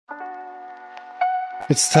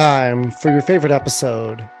It's time for your favorite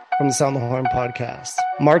episode from the Sound the Horn podcast.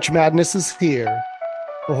 March Madness is here.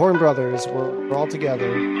 The Horn Brothers, we're all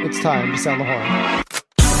together. It's time to sound the horn.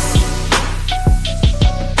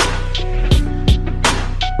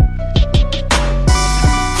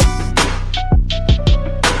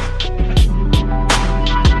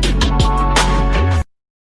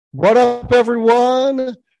 What up,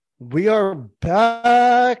 everyone? We are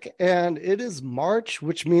back, and it is March,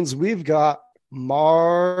 which means we've got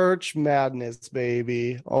March Madness,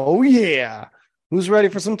 baby. Oh, yeah. Who's ready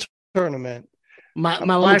for some tournament? My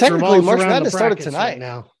life technically, revolves March around Madness the started brackets tonight. right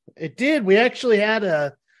now. It did. We actually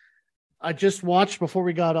had I just watched before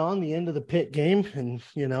we got on the end of the Pitt game, and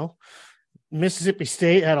Mississippi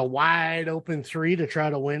State had a wide open three to try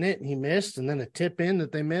to win it, and he missed, and then a tip in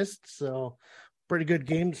that they missed. So pretty good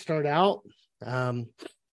game to start out.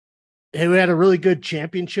 We had a really good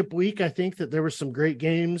championship week. I think that there were some great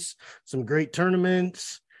games, some great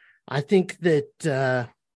tournaments. I think that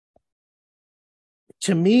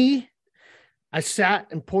to me, I sat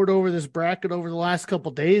and poured over this bracket over the last couple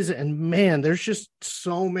of days, and man, there's just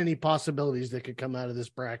so many possibilities that could come out of this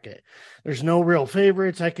bracket. There's no real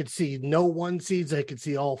favorites. I could see no one seeds. I could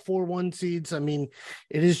see all 4 1 seeds. I mean,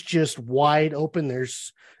 it is just wide open.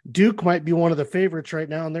 There's Duke might be one of the favorites right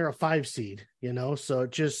now, and they're a 5 seed, so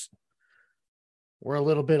we're a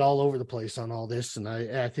little bit all over the place on all this. And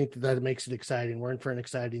I think that makes it exciting. We're in for an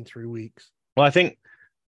exciting 3 weeks. Well, I think,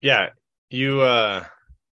 yeah, you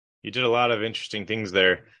did a lot of interesting things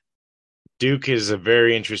there. Duke is a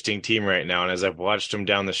very interesting team right now, and as I've watched them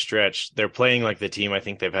down the stretch, they're playing like the team I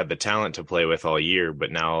think they've had the talent to play with all year,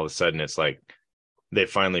 but now all of a sudden it's like they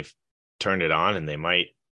finally turned it on, and they might.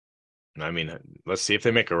 I mean, let's see if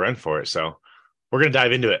they make a run for it. So we're going to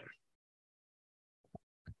dive into it.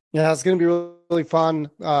 Yeah, it's going to be really fun.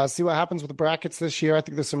 See what happens with the brackets this year. I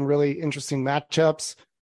think there's some really interesting matchups.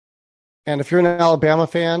 And if you're an Alabama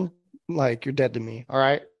fan, you're dead to me. All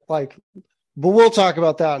right. But we'll talk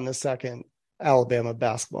about that in a second. Alabama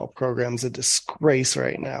basketball program's a disgrace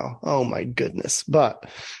right now. Oh my goodness. But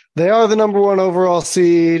they are the number 1 overall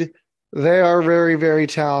seed. They are very, very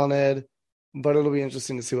talented, but it'll be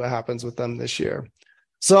interesting to see what happens with them this year.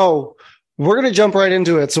 So we're going to jump right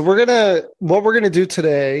into it. So what we're going to do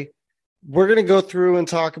today, we're going to go through and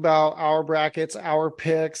talk about our brackets, our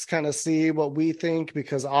picks, kind of see what we think,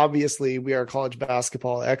 because obviously we are college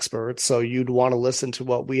basketball experts. So you'd want to listen to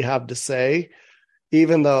what we have to say,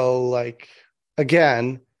 even though,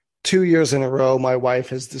 again, 2 years in a row, my wife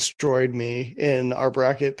has destroyed me in our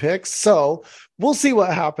bracket picks. So we'll see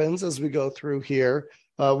what happens as we go through here.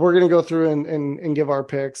 We're going to go through and give our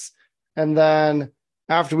picks. And then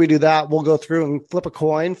after we do that, we'll go through and flip a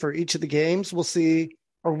coin for each of the games. We'll see,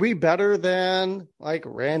 are we better than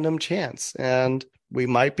random chance? And we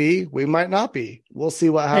might be, we might not be. We'll see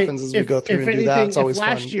what happens as we go through and do that. It's always fun.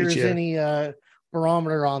 If last year's any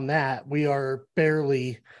barometer on that, we are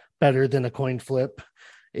barely better than a coin flip,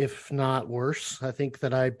 if not worse. I think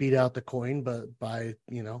that I beat out the coin, but by,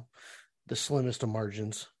 the slimmest of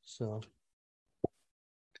margins. So.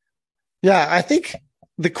 Yeah, I think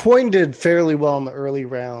the coin did fairly well in the early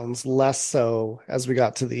rounds, less so as we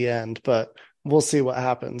got to the end, but we'll see what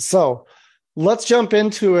happens. So let's jump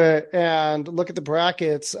into it and look at the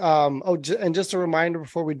brackets. And just a reminder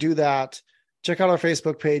before we do that, check out our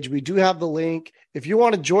Facebook page. We do have the link. If you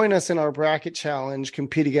want to join us in our bracket challenge,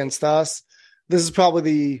 compete against us, this is probably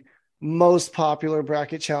the most popular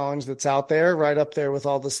bracket challenge that's out there, right up there with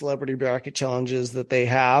all the celebrity bracket challenges that they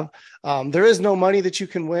have. There is no money that you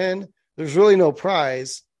can win. There's really no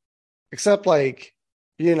prize except bragging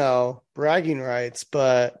rights,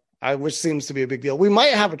 which seems to be a big deal. We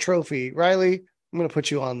might have a trophy. Riley, I'm going to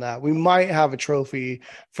put you on that. We might have a trophy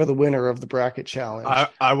for the winner of the bracket challenge.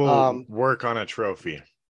 I will work on a trophy.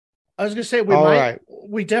 I was going to say,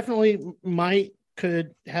 we definitely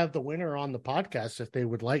could have the winner on the podcast if they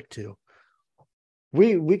would like to.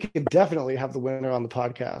 We could definitely have the winner on the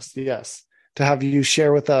podcast. Yes. To have you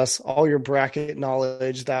share with us all your bracket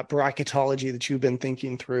knowledge, that bracketology that you've been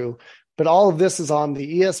thinking through. But all of this is on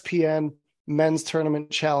the ESPN Men's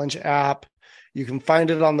Tournament Challenge app. You can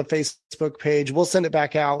find it on the Facebook page. We'll send it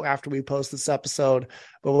back out after we post this episode,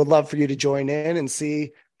 but we'd love for you to join in and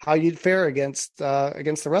see how you'd fare against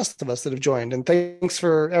the rest of us that have joined. And thanks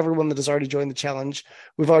for everyone that has already joined the challenge.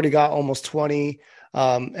 We've already got almost 20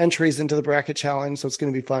 entries into the bracket challenge, so it's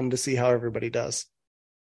going to be fun to see how everybody does.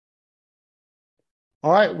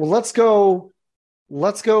 All right, well, let's go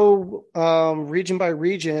region by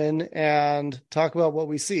region and talk about what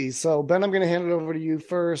we see. So, Ben, I'm going to hand it over to you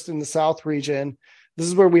first in the South region. This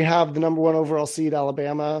is where we have the number 1 overall seed,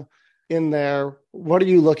 Alabama, in there. What are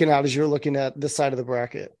you looking at as you're looking at this side of the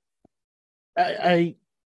bracket? I'm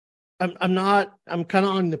kind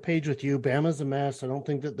of on the page with you. Bama's a mess. I don't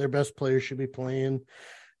think that their best players should be playing.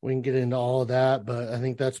 We can get into all of that, but I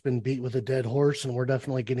think that's been beat with a dead horse, and we're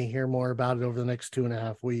definitely going to hear more about it over the next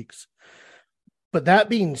 2.5 weeks. But that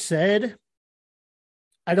being said,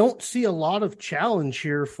 I don't see a lot of challenge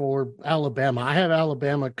here for Alabama. I have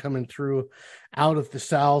Alabama coming through out of the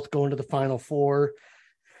South, going to the Final Four.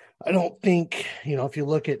 I don't think, if you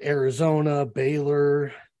look at Arizona,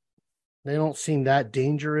 Baylor, they don't seem that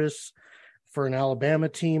dangerous for an Alabama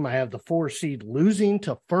team. I have the 4 seed losing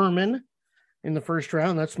to Furman in the first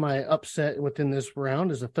round. That's my upset within this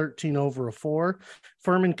round, is a 13 over a 4.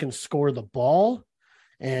 Furman can score the ball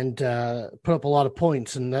and put up a lot of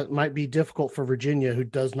points, and that might be difficult for Virginia, who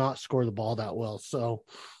does not score the ball that well. So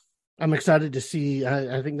I'm excited to see.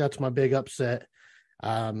 I think that's my big upset.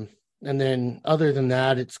 And then other than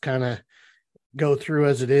that, it's kind of go through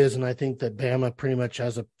as it is, and I think that Bama pretty much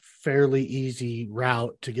has a fairly easy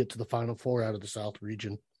route to get to the Final Four out of the South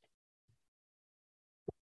region.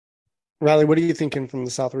 Riley, what are you thinking from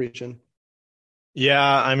the South region? Yeah,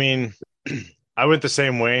 I mean, I went the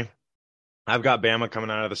same way. I've got Bama coming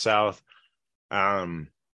out of the South. I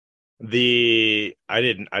did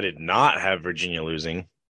not have Virginia losing.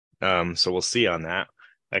 So we'll see on that.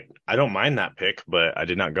 I don't mind that pick, but I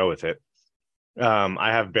did not go with it.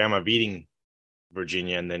 I have Bama beating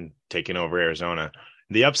Virginia and then taking over Arizona.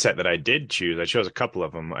 The upset that I did choose, I chose a couple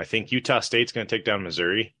of them. I think Utah State's going to take down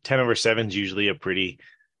Missouri. 10 over 7 is usually a pretty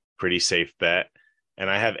safe bet. And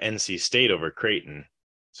I have NC State over Creighton.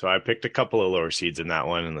 So I picked a couple of lower seeds in that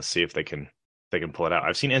one, and let's see if they can pull it out.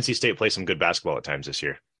 I've seen NC State play some good basketball at times this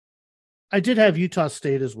year. I did have Utah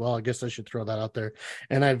State as well. I guess I should throw that out there.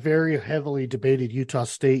 And I very heavily debated Utah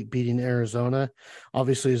State beating Arizona.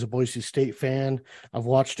 Obviously, as a Boise State fan, I've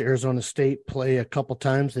watched Arizona State play a couple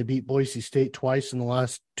times. They beat Boise State twice in the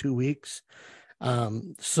last 2 weeks.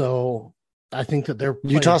 So I think that they're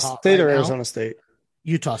Utah State or Arizona State?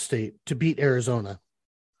 Utah State to beat Arizona.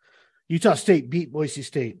 Utah State beat Boise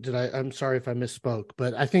State. I'm sorry if I misspoke,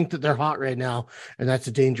 but I think that they're hot right now, and that's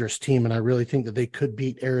a dangerous team. And I really think that they could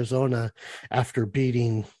beat Arizona after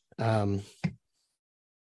beating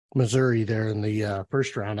Missouri there in the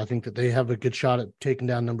first round. I think that they have a good shot at taking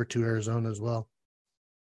down number 2 Arizona as well.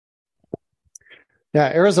 Yeah,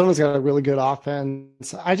 Arizona's got a really good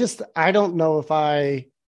offense. I just don't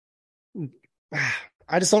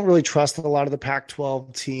really trust a lot of the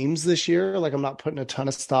Pac-12 teams this year. Like, I'm not putting a ton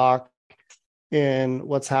of stock in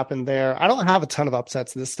what's happened there. I don't have a ton of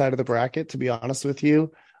upsets this side of the bracket, to be honest with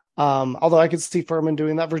you. Although I could see Furman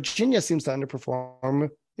doing that. Virginia seems to underperform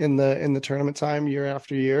in the tournament time year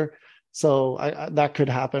after year. So that could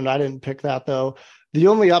happen. I didn't pick that, though. The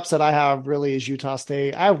only upset I have really is Utah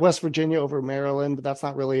State. I have West Virginia over Maryland, but that's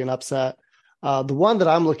not really an upset. The one that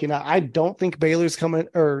I'm looking at, I don't think Baylor's coming,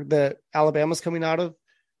 or that Alabama's coming out of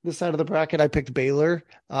this side of the bracket. I picked Baylor.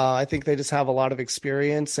 I think they just have a lot of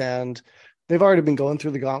experience, and they've already been going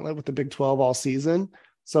through the gauntlet with the Big 12 all season.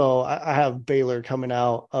 So I have Baylor coming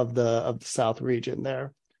out of the South region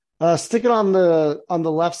there. Sticking on the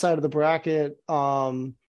left side of the bracket,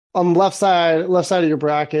 on the left side of your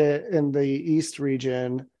bracket in the East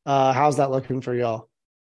region, how's that looking for y'all?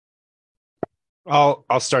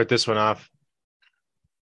 I'll start this one off.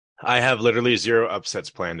 I have literally 0 upsets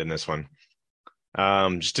planned in this one.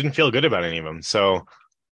 Just didn't feel good about any of them. So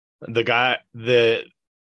the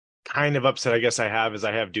kind of upset I guess I have is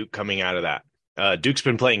I have Duke coming out of that. Duke's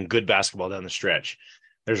been playing good basketball down the stretch.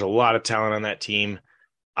 There's a lot of talent on that team.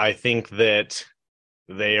 I think that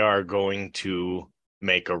they are going to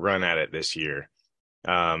make a run at it this year.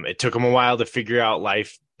 It took them a while to figure out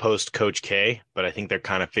life post Coach K, but I think they're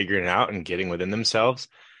kind of figuring it out and getting within themselves.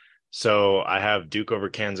 So I have Duke over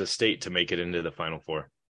Kansas State to make it into the Final Four.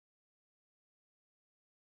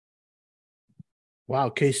 Wow,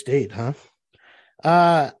 K-State, huh?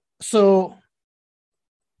 So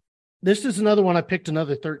this is another one. I picked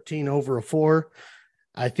another 13 over a 4.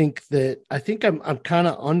 I think I'm kind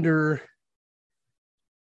of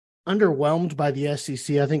underwhelmed by the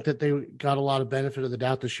SEC. I think that they got a lot of benefit of the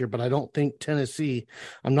doubt this year, but I don't think Tennessee.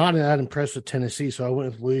 I'm not that impressed with Tennessee, so I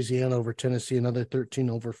went with Louisiana over Tennessee, another 13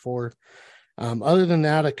 over 4. Other than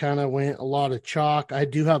that, I kind of went a lot of chalk. I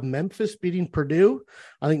do have Memphis beating Purdue.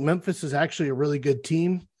 I think Memphis is actually a really good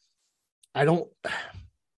team. I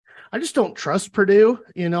just don't trust Purdue.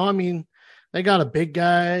 I mean, they got a big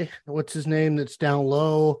guy. What's his name? That's down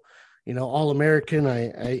low. All-American.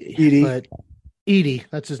 Edey. But Edey,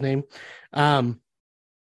 that's his name.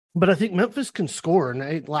 But I think Memphis can score.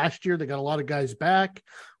 And last year they got a lot of guys back.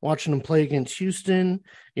 Watching them play against Houston,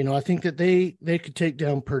 I think that they could take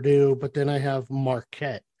down Purdue. But then I have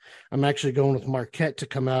Marquette. I'm actually going with Marquette to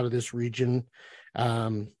come out of this region,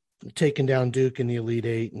 taking down Duke in the Elite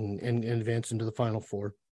Eight and advance into the Final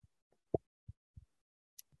Four.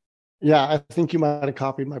 Yeah, I think you might have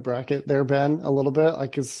copied my bracket there, Ben, a little bit.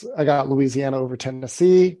 Like, cause I got Louisiana over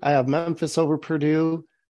Tennessee. I have Memphis over Purdue.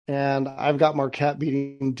 And I've got Marquette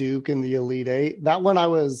beating Duke in the Elite Eight. That one I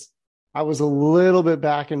was a little bit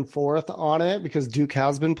back and forth on it because Duke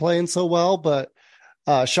has been playing so well, but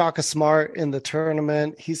Shaka Smart in the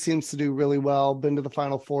tournament, he seems to do really well. Been to the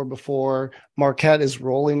Final Four before. Marquette is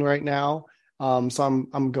rolling right now, so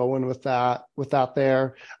I'm going with that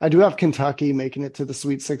there. I do have Kentucky making it to the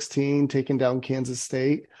Sweet 16, taking down Kansas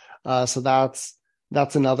State. So that's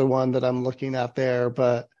another one that I'm looking at there,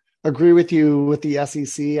 but. Agree with you with the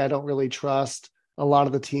SEC. I don't really trust a lot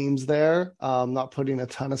of the teams there. Not putting a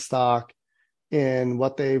ton of stock in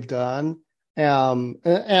what they've done.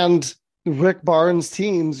 And Rick Barnes'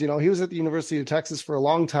 teams, he was at the University of Texas for a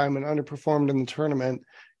long time and underperformed in the tournament.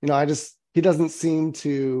 His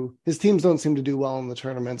teams don't seem to do well in the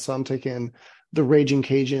tournament. So I'm taking the Raging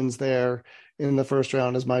Cajuns there in the first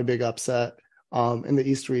round as my big upset in the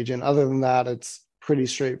East region. Other than that, it's pretty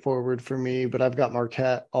straightforward for me, but I've got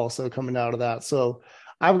Marquette also coming out of that. So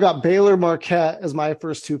I've got Baylor, Marquette as my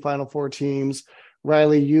first two Final Four teams.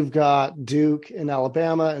 Riley, you've got Duke and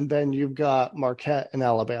Alabama, and Ben, you've got Marquette and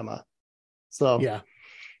Alabama. So yeah.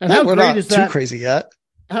 And how we're great not is that? Too crazy yet.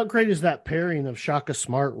 How great is that pairing of Shaka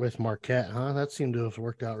Smart with Marquette, huh? That seemed to have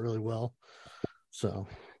worked out really well. So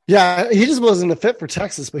yeah, he just wasn't a fit for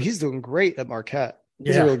Texas, but he's doing great at Marquette.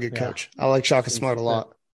 He's a really good coach. I like Shaka Smart a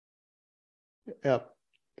lot. Yep.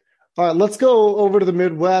 All right, let's go over to the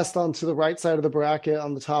Midwest onto the right side of the bracket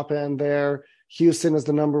on the top end there. Houston is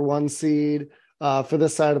the number 1 seed for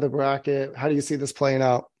this side of the bracket. How do you see this playing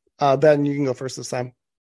out? Ben, you can go first this time.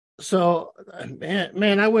 So,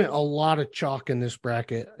 man, I went a lot of chalk in this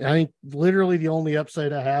bracket. I think literally the only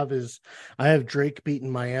upside I have is I have Drake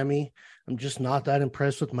beating Miami. I'm just not that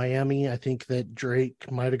impressed with Miami. I think that Drake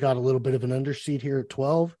might have got a little bit of an underseed here at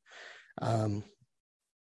 12.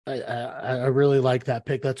 I really like that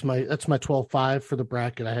pick. That's my 12-5 for the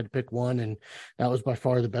bracket. I had to pick one, and that was by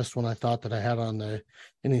far the best one I thought that I had in the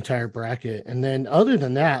entire bracket. And then other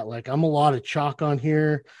than that, like I'm a lot of chalk on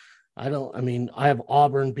here. I have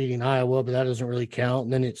Auburn beating Iowa, but that doesn't really count.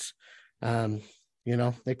 And then it's,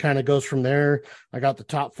 it kind of goes from there. I got the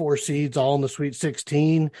top 4 seeds all in the Sweet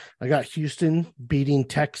 16. I got Houston beating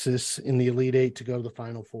Texas in the Elite Eight to go to the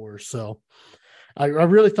Final Four. So I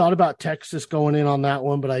really thought about Texas going in on that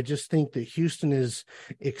one, but I just think that Houston is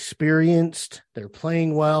experienced. They're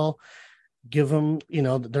playing well. Give them,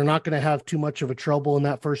 they're not going to have too much of a trouble in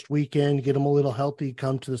that first weekend. Get them a little healthy,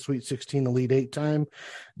 come to the Sweet 16 Elite Eight time.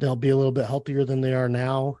 They'll be a little bit healthier than they are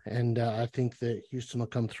now. And I think that Houston will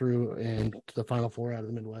come through and to the Final Four out of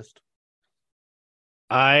the Midwest.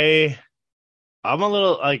 I'm a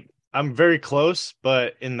little I'm very close,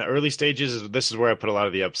 but in the early stages, this is where I put a lot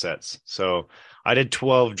of the upsets. So I did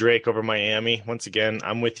 12 Drake over Miami. Once again,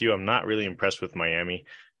 I'm with you. I'm not really impressed with Miami.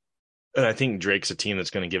 And I think Drake's a team that's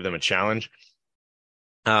going to give them a challenge.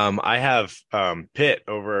 I have Pitt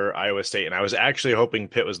over Iowa State, and I was actually hoping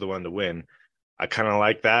Pitt was the one to win. I kind of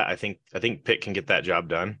like that. I think Pitt can get that job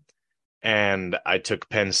done. And I took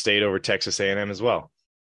Penn State over Texas A&M as well.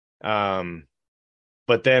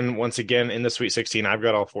 But then once again, in the Sweet 16, I've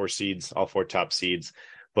got all 4 seeds, all 4 top seeds.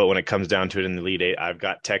 But when it comes down to it in the Elite Eight, I've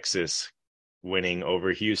got Texas winning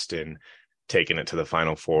over Houston, taking it to the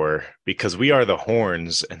Final Four, because we are the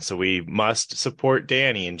Horns, and so we must support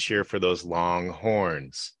Danny and cheer for those long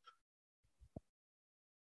horns.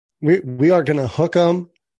 We are going to hook them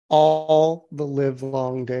all the live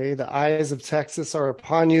long day. The eyes of Texas are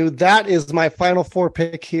upon you. That is my Final Four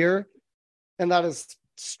pick here, and that is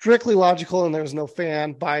strictly logical, and there's no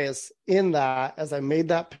fan bias in that. As I made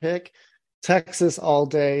that pick, Texas all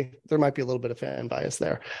day. There might be a little bit of fan bias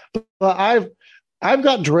there, but I've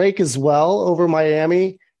got Drake as well over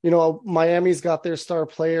Miami. Miami's got their star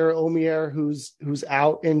player Omier, who's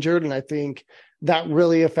out injured, and I think that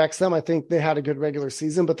really affects them. I think they had a good regular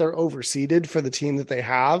season, but they're overseeded for the team that they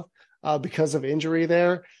have because of injury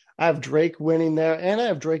there. I have Drake winning there, and I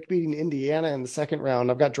have Drake beating Indiana in the second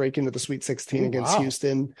round. I've got Drake into the Sweet 16 against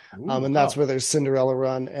Houston, and that's where their Cinderella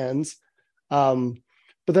run ends.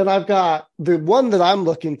 But then I've got the one that I'm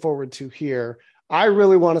looking forward to here. I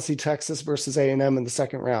really want to see Texas versus A&M in the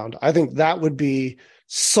second round. I think that would be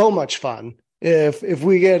so much fun if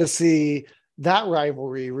we get to see that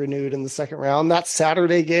rivalry renewed in the second round. That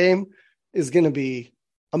Saturday game is going to be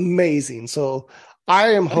amazing. So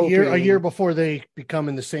I am hoping a year before they become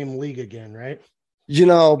in the same league again, right?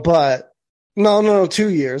 But no, 2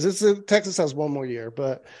 years. Texas has one more year,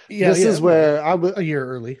 but this is where a year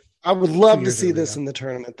early. I would love to see this in the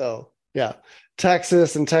tournament, though. Yeah,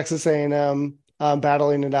 Texas and Texas A&M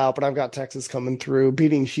battling it out, but I've got Texas coming through,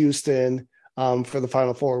 beating Houston for the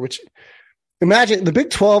Final Four. Which, imagine the Big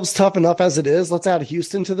 12's tough enough as it is. Let's add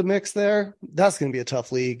Houston to the mix there. That's going to be a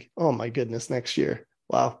tough league. Oh my goodness, next year.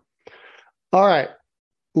 Wow. All right,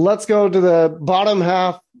 let's go to the bottom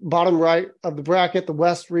right of the bracket, the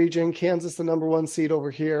West region. Kansas, the number 1 seed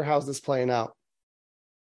over here. How's this playing out?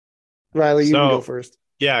 Riley, you can go first.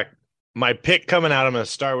 Yeah, my pick coming out, I'm going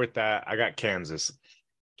to start with that. I got Kansas.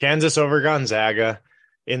 Kansas over Gonzaga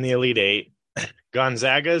in the Elite Eight.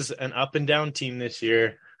 Gonzaga's an up and down team this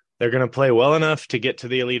year. They're going to play well enough to get to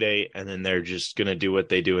the Elite Eight, and then they're just going to do what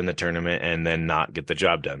they do in the tournament and then not get the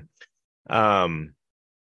job done.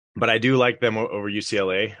 But I do like them over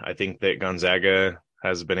UCLA. I think that Gonzaga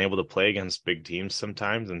has been able to play against big teams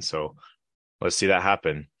sometimes, and so let's see that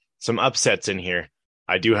happen. Some upsets in here.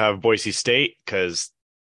 I do have Boise State because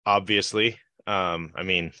obviously,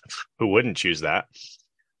 who wouldn't choose that?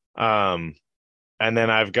 And then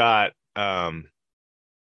I've got, I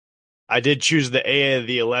did choose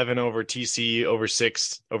the 11 over TCU, over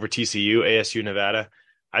 6 over TCU, ASU Nevada.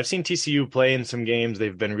 I've seen TCU play in some games.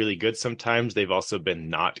 They've been really good sometimes. They've also been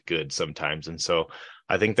not good sometimes. And so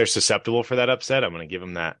I think they're susceptible for that upset. I'm going to give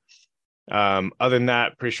them that. Other than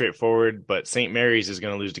that, pretty straightforward, but St. Mary's is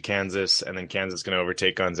going to lose to Kansas, and then Kansas is going to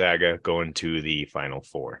overtake Gonzaga going to the Final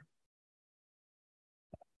Four.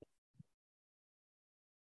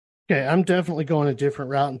 Okay, I'm definitely going a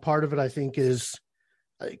different route, and part of it I think is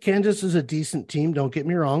Kansas is a decent team. Don't get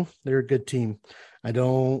me wrong. They're a good team.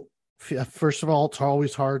 First of all, it's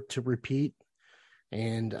always hard to repeat,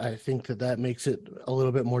 and I think that makes it a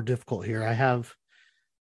little bit more difficult here.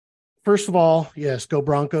 First of all, yes, go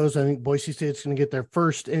Broncos. I think Boise State's going to get their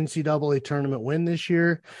first NCAA tournament win this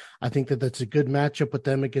year. I think that's a good matchup with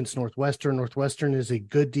them against Northwestern. Northwestern is a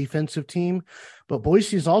good defensive team, but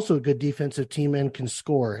Boise is also a good defensive team and can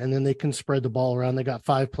score, and then they can spread the ball around. They got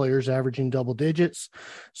 5 players averaging double digits.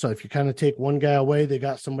 So if you kind of take one guy away, they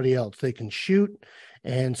got somebody else. They can shoot.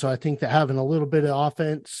 And so I think that having a little bit of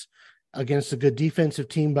offense against a good defensive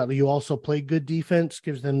team, but you also play good defense,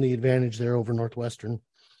 gives them the advantage there over Northwestern.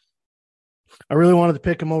 I really wanted to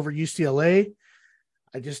pick them over UCLA.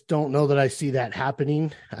 I just don't know that I see that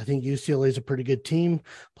happening. I think UCLA is a pretty good team.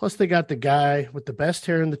 Plus, they got the guy with the best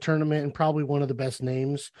hair in the tournament and probably one of the best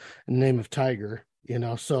names in the name of Tiger,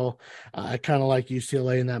 So I kind of like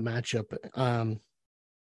UCLA in that matchup,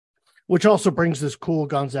 which also brings this cool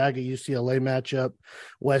Gonzaga-UCLA matchup,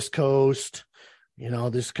 West Coast,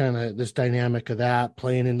 this dynamic of that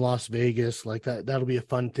playing in Las Vegas, like that'll be a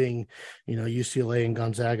fun thing, UCLA and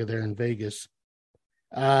Gonzaga there in Vegas.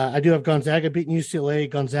 I do have Gonzaga beating UCLA,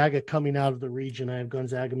 Gonzaga coming out of the region. I have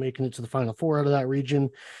Gonzaga making it to the Final Four out of that region.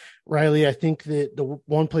 Riley, I think that the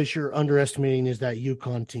one place you're underestimating is that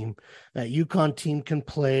UConn team. That UConn team can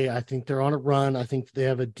play. I think they're on a run. I think they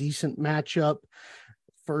have a decent matchup.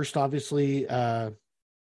 First, obviously,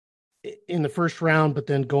 in the first round, but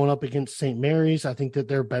then going up against St. Mary's, I think that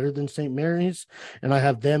they're better than St. Mary's, and I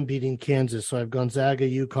have them beating Kansas. So I have Gonzaga,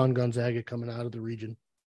 UConn, Gonzaga coming out of the region.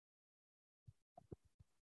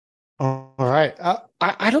 All right.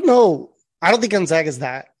 I don't know. I don't think Gonzaga is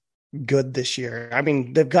that good this year. I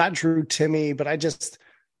mean, they've got Drew Timme, but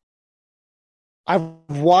I've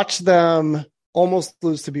watched them almost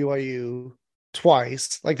lose to BYU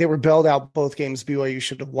twice. Like, they were bailed out both games. BYU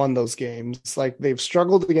should have won those games. Like, they've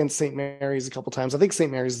struggled against St. Mary's a couple times. I think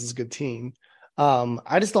St. Mary's is a good team.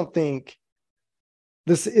 I just don't think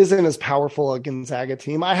this isn't as powerful a Gonzaga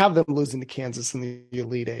team. I have them losing to Kansas in the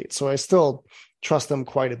Elite Eight, so I still trust them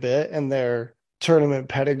quite a bit and their tournament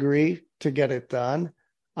pedigree to get it done.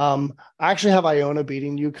 I actually have Iona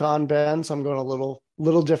beating UConn, Ben, so I'm going a little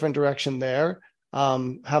different direction there.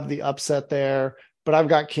 Have the upset there, but I've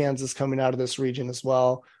got Kansas coming out of this region as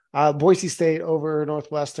well. Boise State over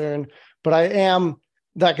Northwestern, but I am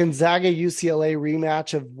that Gonzaga UCLA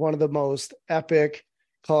rematch of one of the most epic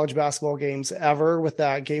college basketball games ever with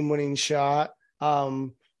that game-winning shot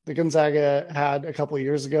that Gonzaga had a couple of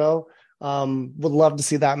years ago. Would love to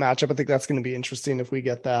see that matchup. I think that's going to be interesting if we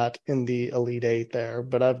get that in the Elite Eight there,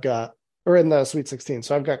 but in the Sweet 16.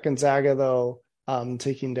 So I've got Gonzaga though,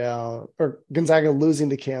 Gonzaga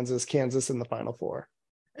losing to Kansas in the Final Four.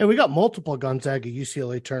 And we got multiple Gonzaga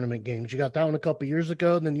UCLA tournament games. You got that one a couple of years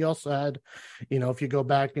ago. And then you also had, if you go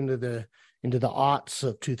back into the into the aughts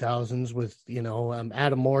of 2000s with,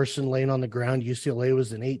 Adam Morrison laying on the ground. UCLA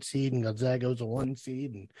was an 8 seed and Gonzaga was a 1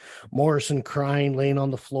 seed, and Morrison crying, laying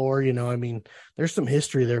on the floor. There's some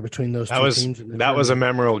history there between those two teams. That was a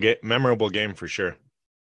memorable game for sure.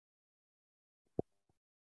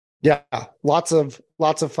 Yeah, lots of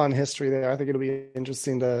fun history there. I think it'll be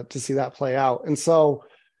interesting to see that play out. And so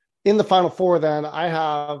in the Final Four, then I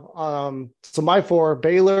have so my four: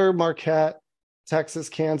 Baylor, Marquette, Texas,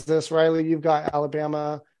 Kansas. Riley, you've got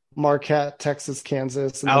Alabama, Marquette, Texas,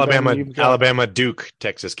 Kansas. And Alabama, Duke,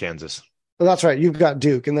 Texas, Kansas. Oh, that's right. You've got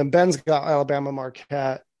Duke, and then Ben's got Alabama,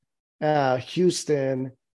 Marquette,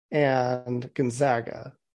 Houston, and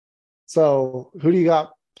Gonzaga. So who do you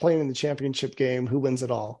got playing in the championship game? Who wins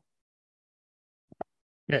it all?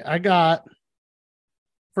 Okay, I got,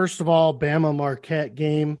 first of all, Bama Marquette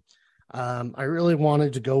game. I really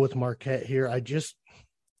wanted to go with Marquette here.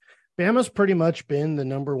 Bama's pretty much been the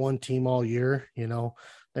number one team all year.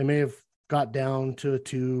 They may have got down to a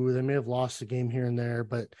 2, they may have lost a game here and there,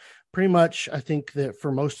 but pretty much I think that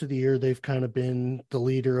for most of the year, they've kind of been the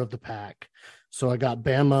leader of the pack. So I got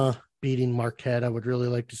Bama beating Marquette. I would really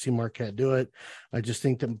like to see Marquette do it. I just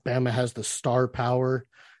think that Bama has the star power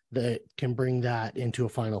that can bring that into a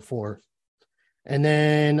Final Four. And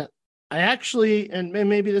then I actually, and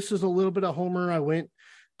maybe this is a little bit of homer, I went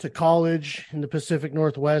to college in the Pacific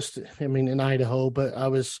Northwest, in Idaho, but I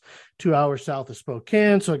was 2 hours south of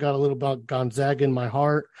Spokane, so I got a little bit Gonzaga in my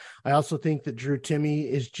heart. I also think that Drew Timme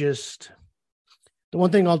is just, the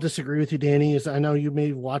one thing I'll disagree with you, Danny, is I know you may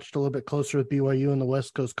have watched a little bit closer with BYU in the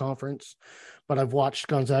West Coast Conference, but I've watched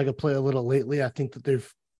Gonzaga play a little lately. I think that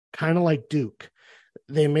they've kind of like Duke.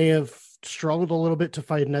 They may have struggled a little bit to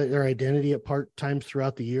find their identity at part times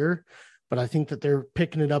throughout the year, but I think that they're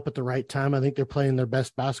picking it up at the right time. I think they're playing their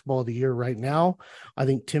best basketball of the year right now. I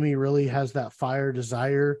think Timme really has that fire,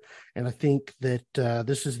 desire, and I think that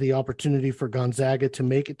this is the opportunity for Gonzaga to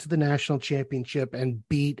make it to the national championship and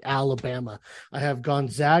beat Alabama. I have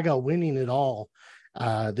Gonzaga winning it all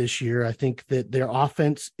this year. I think that their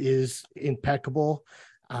offense is impeccable.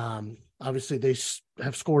 Obviously, they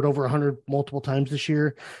have scored over 100 multiple times this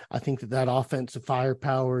year. I think that offensive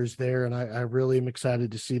firepower is there, and I really am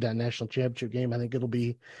excited to see that national championship game. I think it'll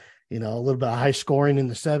be, a little bit of high scoring in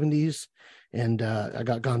the 70s, and I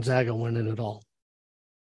got Gonzaga winning it all.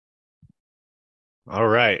 All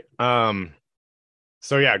right.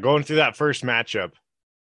 So, yeah, going through that first matchup,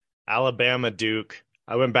 Alabama, Duke,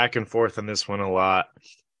 I went back and forth on this one a lot.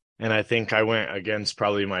 And I think I went against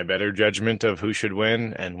probably my better judgment of who should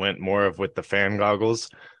win and went more of with the fan goggles.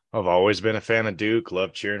 I've always been a fan of Duke,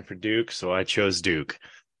 love cheering for Duke, so I chose Duke.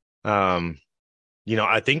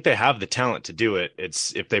 I think they have the talent to do it.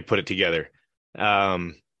 It's if they put it together.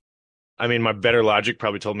 My better logic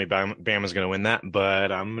probably told me Bama's going to win that,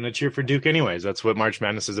 but I'm going to cheer for Duke anyways. That's what March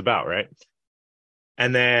Madness is about, right?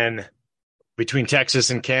 And then between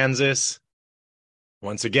Texas and Kansas,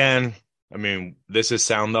 once again, this is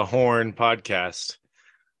Sound the Horn podcast.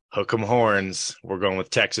 Hook 'em horns. We're going with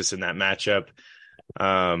Texas in that matchup.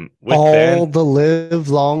 The live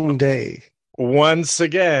long day. Once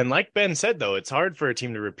again, like Ben said, though, it's hard for a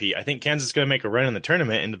team to repeat. I think Kansas is going to make a run in the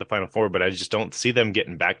tournament into the Final Four, but I just don't see them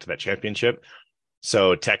getting back to that championship.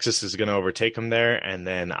 So Texas is going to overtake them there. And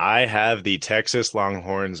then I have the Texas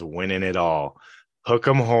Longhorns winning it all. Hook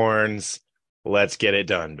 'em horns. Let's get it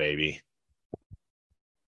done, baby.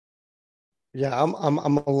 Yeah, I'm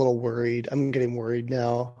a little worried. I'm getting worried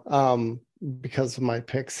now because of my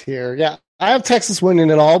picks here. Yeah, I have Texas winning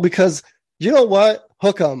it all because you know what?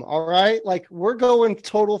 Hook 'em, all right? Like, we're going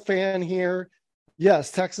total fan here.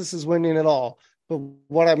 Yes, Texas is winning it all. But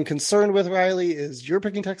what I'm concerned with, Riley, is you're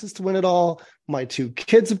picking Texas to win it all. My 2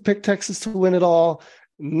 kids have picked Texas to win it all.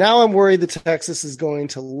 Now I'm worried that Texas is going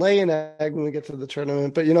to lay an egg when we get to the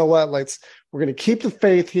tournament. But you know what? We're going to keep the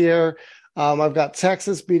faith here. I've got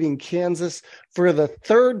Texas beating Kansas for the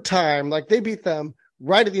 3rd time. Like, they beat them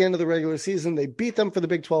right at the end of the regular season. They beat them for the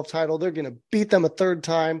Big 12 title. They're going to beat them a 3rd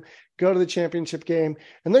time, go to the championship game,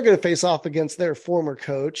 and they're going to face off against their former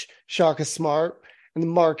coach, Shaka Smart, and the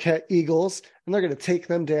Marquette Eagles, and they're going to take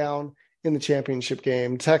them down in the championship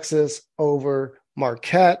game. Texas over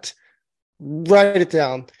Marquette. Write it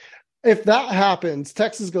down. If that happens,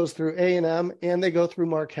 Texas goes through A&M and they go through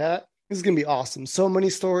Marquette. This is going to be awesome. So many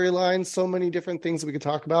storylines, so many different things that we could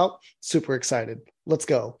talk about. Super excited. Let's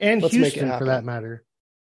go. And let's Houston, make it happen. for that matter.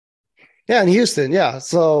 Yeah, and Houston. Yeah.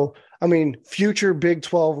 So, future Big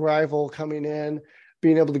 12 rival coming in,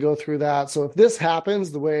 being able to go through that. So if this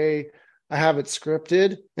happens the way I have it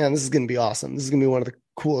scripted, man, this is going to be awesome. This is going to be one of the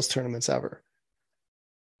coolest tournaments ever.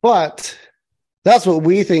 But that's what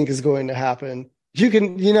we think is going to happen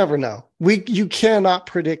You never know. You cannot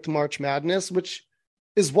predict March Madness, which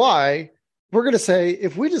is why we're going to say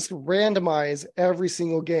if we just randomize every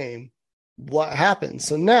single game, what happens?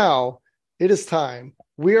 So now it is time.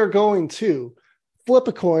 We are going to flip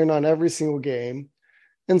a coin on every single game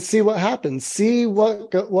and see what happens. See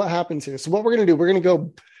what happens here. So what we're going to do, we're going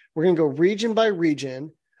to go region by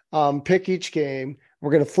region, pick each game.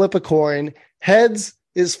 We're going to flip a coin. Heads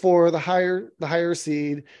is for the higher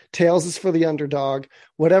seed. Tails is for the underdog.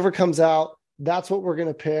 Whatever comes out, that's what we're going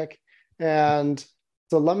to pick. And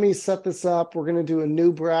so let me set this up. We're going to do a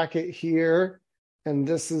new bracket here. And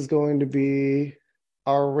this is going to be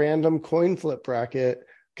our random coin flip bracket.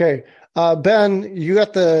 Okay. Ben, you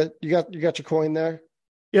got your coin there?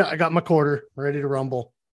 Yeah, I got my quarter ready to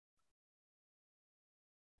rumble.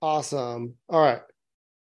 Awesome. All right.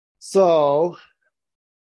 So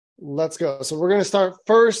let's go. So we're going to start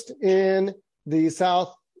first in the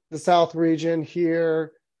South region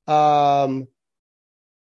here. Very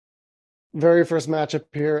first matchup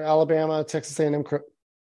here, Alabama, Texas A&M,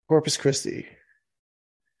 Corpus Christi.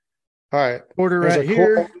 All right. Quarter right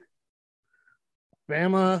here.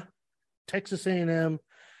 Bama, Texas A&M,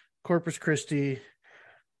 Corpus Christi.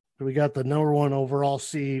 We got the number 1 overall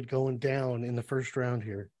seed going down in the first round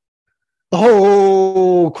here.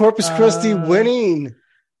 Oh, Corpus Christi winning.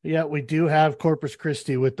 Yeah, we do have Corpus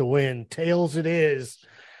Christi with the win. Tails it is.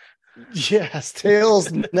 Yes,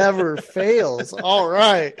 tails never fails. All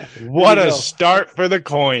right. What a start for the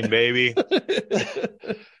coin, baby.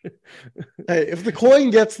 Hey, if the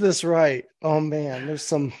coin gets this right, oh man, there's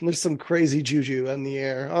some crazy juju in the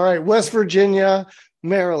air. All right, West Virginia,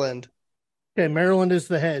 Maryland. Okay, Maryland is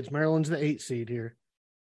the heads. Maryland's the 8 seed here.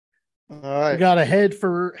 All right. We got a heads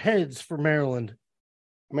for Maryland.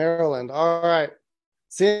 Maryland. All right.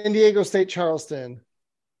 San Diego State, Charleston.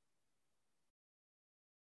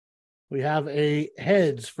 We have a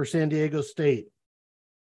heads for San Diego State.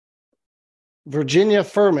 Virginia,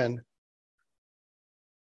 Furman.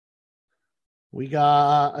 We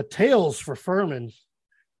got a tails for Furman.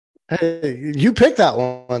 Hey, you picked that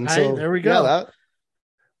one. So hey, there we go. Yeah,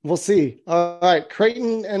 we'll see. All right.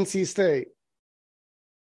 Creighton, NC State.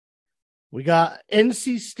 We got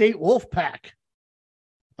NC State Wolfpack.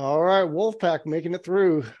 All right. Wolfpack making it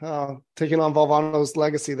through, taking on Valvano's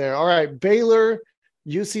legacy there. All right. Baylor,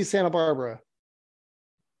 UC Santa Barbara.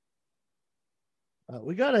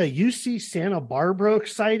 We got a UC Santa Barbara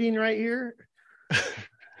exciting right here.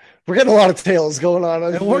 We're getting a lot of tails going on.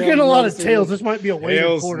 And we're getting a lot of tails. This might be a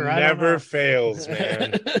weighted quarter. Never fails,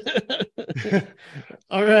 man.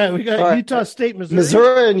 All right. We got Utah State,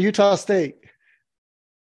 Missouri and Utah State.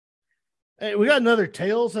 Hey, we got another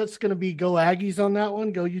tails. That's going to be go Aggies on that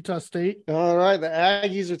one. Go Utah State. All right. The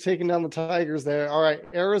Aggies are taking down the Tigers there. All right.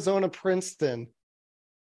 Arizona, Princeton.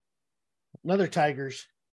 Another Tigers.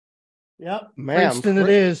 Yep. Man, Princeton it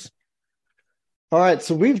is. All right.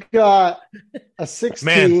 So we've got a 16.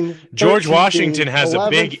 Man, George 13, Washington has 11, a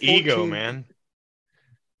big 14. ego, man.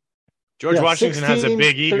 George Washington 16, has a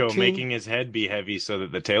big ego, 13. making his head be heavy so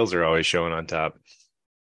that the tails are always showing on top.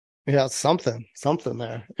 Yeah, something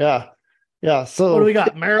there. Yeah. Yeah. So what do we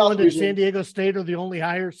got? Maryland and San Diego State are the only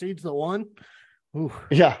higher seeds that won. Ooh.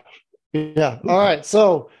 Yeah. Yeah. All right.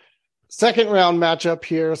 So second round matchup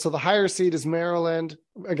here. So the higher seed is Maryland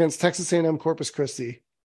against Texas A&M Corpus Christi.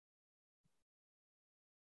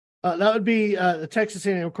 That would be the Texas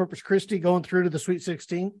A&M Corpus Christi going through to the Sweet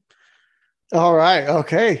 16. All right.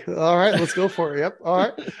 Okay. All right. Let's go for it. Yep.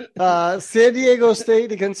 All right. San Diego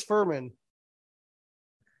State against Furman.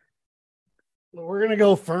 We're going to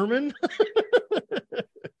go Furman.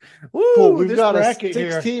 Woo, Cool. We've got a 16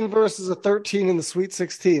 here. versus a 13 in the Sweet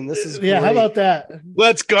 16. This is yeah. great. How about that?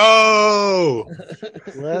 Let's go.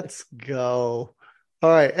 Let's go. All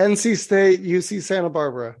right. NC State, UC Santa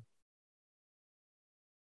Barbara.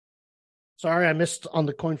 Sorry, I missed on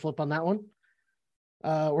the coin flip on that one.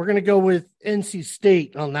 We're going to go with NC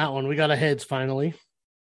State on that one. We got a heads finally.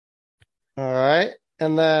 All right.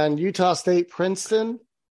 And then Utah State, Princeton.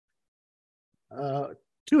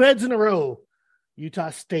 2 heads in a row. Utah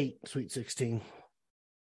State, Sweet 16.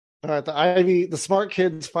 All right. The smart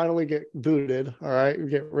kids finally get booted. All right. We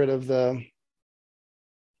get rid of the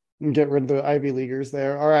Ivy Leaguers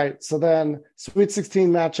there. All right. So then Sweet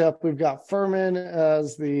 16 matchup, we've got Furman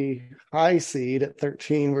as the high seed at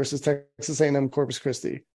 13 versus Texas A&M Corpus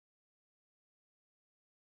Christi.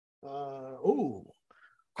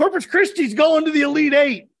 Corpus Christi's going to the Elite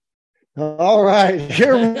 8. All right,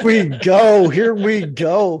 here we go. Here we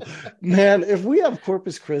go. Man, if we have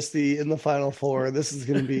Corpus Christi in the Final Four, this is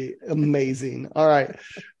going to be amazing. All right.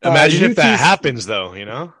 Imagine if that happens, though, you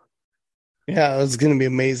know? Yeah, it's going to be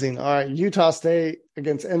amazing. All right, Utah State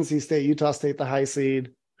against NC State. Utah State, the high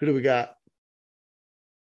seed. Who do we got?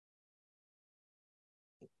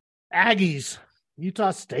 Aggies,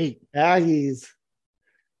 Utah State. Aggies.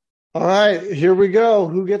 All right, here we go.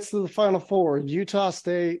 Who gets to the Final Four? Utah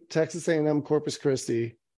State, Texas A&M, Corpus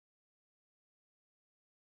Christi.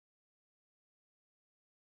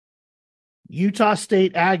 Utah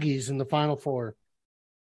State Aggies in the Final Four.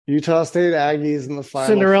 Utah State Aggies in the Final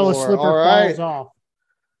Cinderella Four. slipper All right. falls off,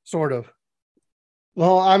 sort of.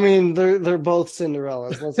 Well, I mean, they're both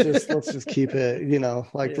Cinderellas. Let's just keep it,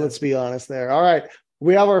 let's be honest there. All right.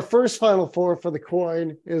 We have our first Final Four for the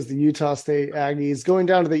coin is the Utah State Aggies. Going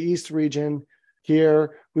down to the East region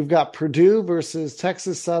here, we've got Purdue versus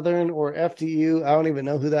Texas Southern or FDU. I don't even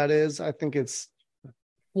know who that is. I think it's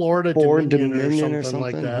Florida Dominion or something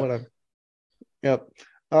like that. Whatever. Yep.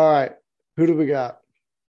 All right. Who do we got?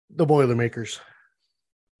 The Boilermakers.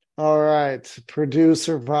 All right. Purdue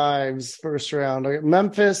survives first round.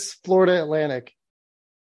 Memphis, Florida Atlantic.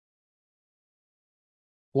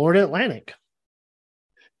 Florida Atlantic.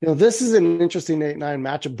 This is an interesting 8-9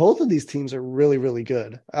 matchup. Both of these teams are really, really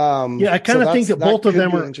good. I kind of think that both of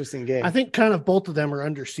them are an interesting game. I think kind of both of them are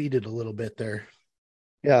underseeded a little bit there.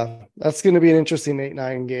 Yeah, that's going to be an interesting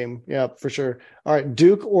 8-9 game. Yeah, for sure. All right,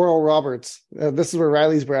 Duke, Oral Roberts. This is where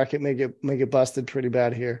Riley's bracket may get busted pretty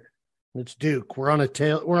bad here. It's Duke. We're on a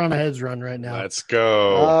heads run right now. Let's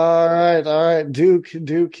go. All right. Duke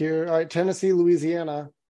here. All right, Tennessee, Louisiana.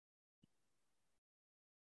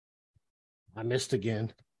 I missed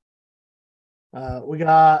again. We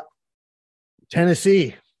got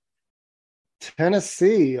Tennessee.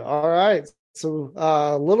 All right. So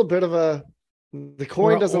a little bit of the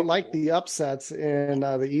coin doesn't like the upsets in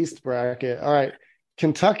the East bracket. All right.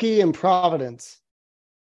 Kentucky and Providence.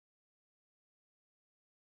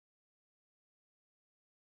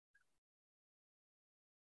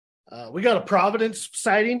 We got a Providence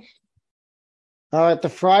sighting. All right. The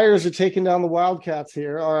Friars are taking down the Wildcats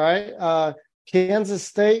here. All right. Kansas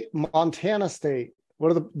State, Montana State.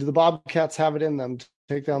 Do the Bobcats have it in them to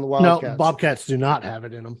take down the Wildcats? No, Bobcats do not have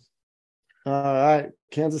it in them. All right.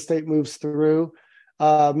 Kansas State moves through.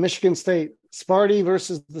 Michigan State, Sparty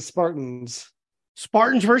versus the Spartans.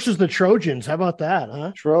 Spartans versus the Trojans. How about that,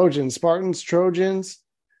 huh? Spartans, Trojans.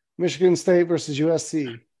 Michigan State versus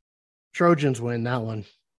USC. Trojans win that one.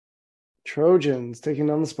 Trojans taking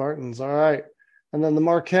down the Spartans. All right. And then the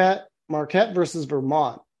Marquette versus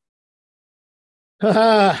Vermont.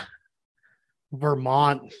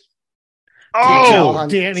 Vermont. Oh,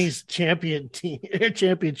 Danny's championship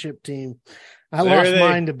team. I lost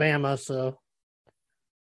mine to Bama, so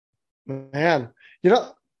man,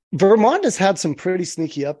 Vermont has had some pretty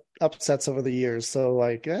sneaky upsets over the years. So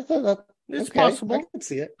I thought that it's possible. I can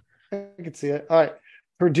see it. All right.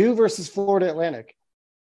 Purdue versus Florida Atlantic.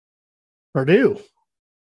 Purdue.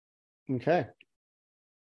 Okay.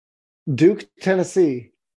 Duke,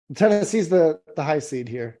 Tennessee. Tennessee's the high seed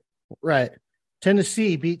here. Right.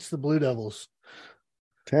 Tennessee beats the Blue Devils.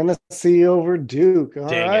 Tennessee over Duke. All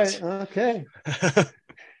Dang right. it. Okay.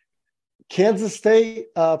 Kansas State,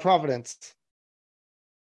 Providence.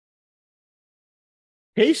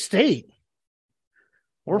 K-State.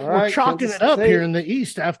 We're chalking Kansas it up State. here in the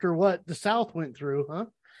East after what the South went through, huh?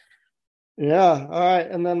 Yeah. All right.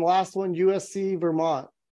 And then last one, USC, Vermont.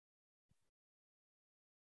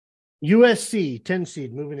 USC, 10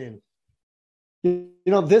 seed, moving in.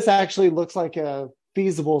 This actually looks like a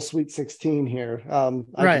feasible Sweet 16 here.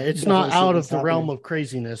 Right. It's not out of the realm of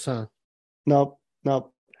craziness, huh? Nope.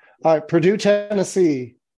 All right. Purdue,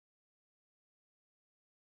 Tennessee.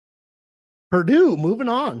 Purdue, moving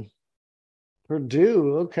on.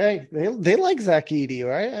 Purdue. Okay. They like Zach Edey,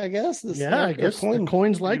 right? I guess. I guess the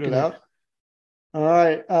coin's like it. All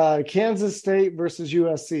right. Kansas State versus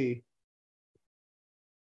USC.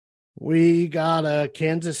 We got a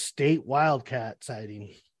Kansas State Wildcat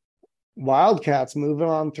sighting. Wildcats moving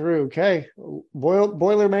on through. Okay.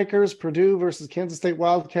 Boilermakers, Purdue versus Kansas State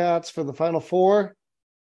Wildcats for the Final Four.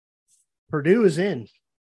 Purdue is in.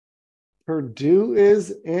 All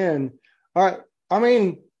right. I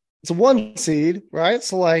mean, it's a 1 seed, right?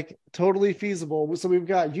 So totally feasible. So we've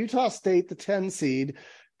got Utah State, the 10 seed,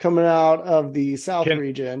 coming out of the South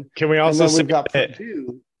region. Can we also say we've got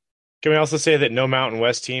Purdue. Can we also say that no Mountain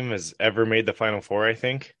West team has ever made the Final Four, I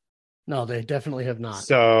think? No, they definitely have not.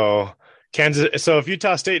 So if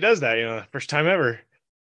Utah State does that, first time ever,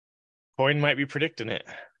 coin might be predicting it.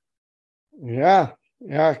 Yeah,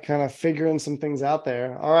 kind of figuring some things out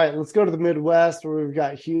there. All right, let's go to the Midwest where we've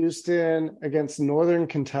got Houston against Northern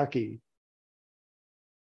Kentucky.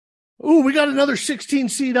 Ooh, we got another 16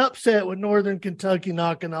 seed upset with Northern Kentucky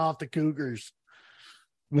knocking off the Cougars.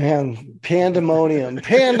 Man, pandemonium,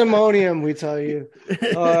 pandemonium, we tell you.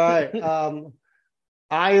 All right.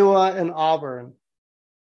 Iowa and Auburn.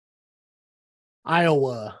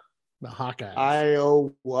 Iowa, the Hawkeyes.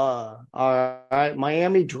 Iowa. All right.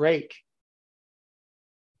 Miami, Drake.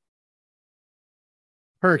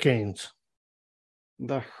 Hurricanes.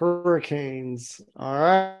 The Hurricanes. All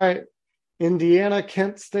right. Indiana,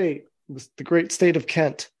 Kent State. The great state of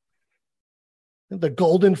Kent. The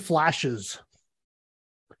Golden Flashes.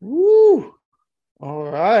 Woo. All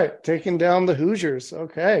right. Taking down the Hoosiers.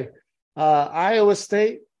 Okay. Iowa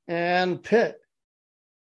State and Pitt.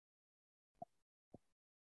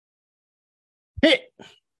 Pitt.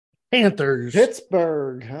 Panthers.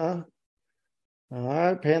 Pittsburgh, huh? All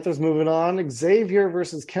right. Panthers moving on. Xavier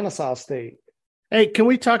versus Kennesaw State. Hey, can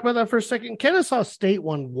we talk about that for a second? Kennesaw State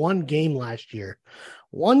won one game last year.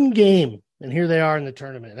 One game. And here they are in the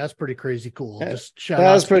tournament. That's pretty crazy cool. Just shout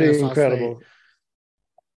out. That's pretty Kennesaw incredible. State.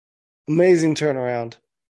 Amazing turnaround.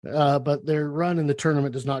 But their run in the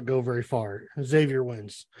tournament does not go very far. Xavier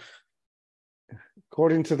wins.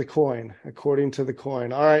 According to the coin.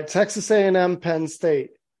 All right. Texas A&M, Penn State.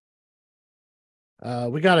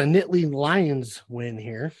 We got a Nittany Lions win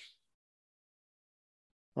here.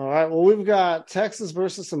 All right. Well, we've got Texas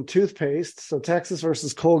versus some toothpaste. So Texas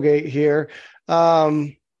versus Colgate here.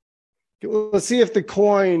 Let's see if the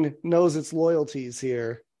coin knows its loyalties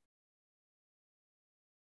here.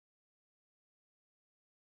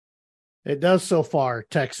 It does so far,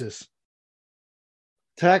 Texas.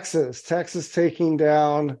 Texas taking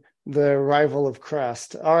down the rival of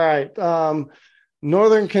Crest. All right.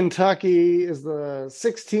 Northern Kentucky is the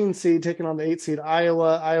 16 seed taking on the 8 seed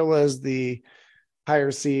Iowa. Iowa is the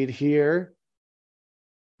higher seed here.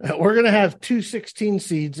 We're going to have 2 16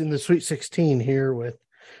 seeds in the Sweet 16 here with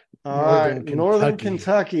Northern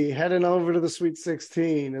Kentucky heading over to the Sweet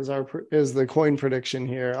 16 is the coin prediction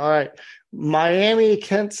here. All right. Miami,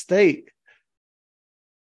 Kent State.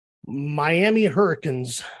 Miami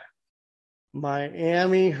Hurricanes.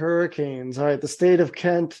 Miami Hurricanes. All right. The state of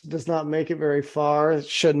Kent does not make it very far. It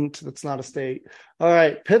shouldn't. That's not a state. All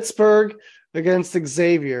right. Pittsburgh against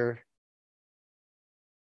Xavier.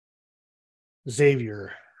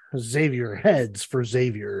 Xavier heads for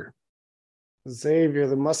Xavier. Xavier,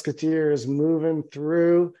 the Musketeers moving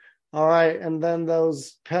through. All right. And then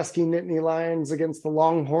those pesky Nittany Lions against the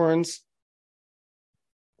Longhorns.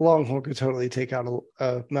 Longhorn could totally take out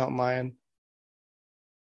a mountain lion.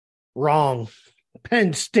 Wrong.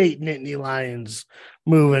 Penn State Nittany Lions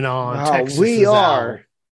moving on. Wow, Texas we are. out.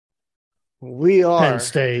 We are.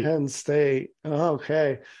 Penn State.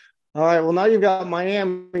 Okay. All right. Well, now you've got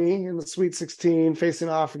Miami in the Sweet 16 facing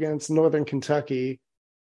off against Northern Kentucky.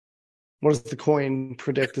 What does the coin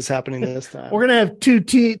predict is happening this time? We're going to have two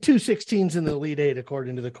 16s in the Elite Eight,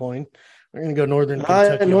 according to the coin. We're going to go Northern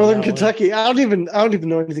Kentucky. Northern Kentucky. I don't even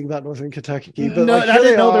know anything about Northern Kentucky. But no, like, I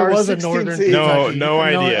didn't know there was a Northern seeds. Kentucky. No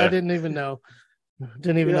idea. I didn't even know.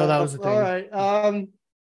 Didn't even know that was a thing. All right.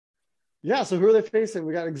 Yeah. So who are they facing?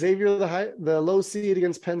 We got Xavier, the low seed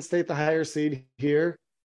against Penn State, the higher seed here.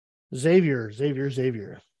 Xavier.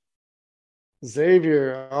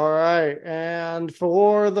 All right. And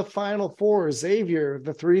for the Final Four, Xavier,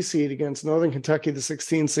 the 3 seed against Northern Kentucky, the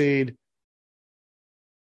 16 seed.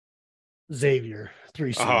 Xavier,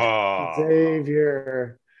 3 seed. Oh.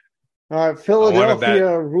 Xavier. All right.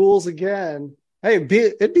 Philadelphia rules again. Hey,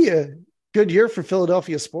 it'd be a good year for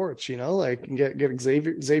Philadelphia sports, like get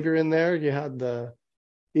Xavier in there. You had the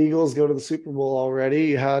Eagles go to the Super Bowl already.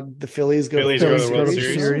 You had the Phillies go to the World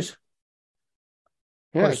Series.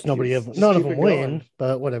 Of course, none of them win,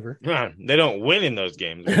 but whatever. They don't win in those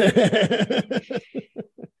games.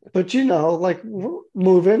 But like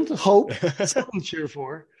moving, hope, something to cheer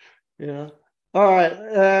for. All right,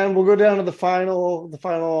 and we'll go down to the final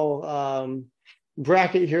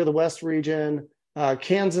bracket here, the West region.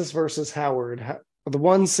 Kansas versus Howard. The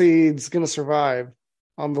 1 seed's going to survive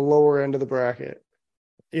on the lower end of the bracket.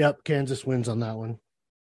 Yep, Kansas wins on that one.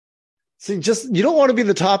 See, you don't want to be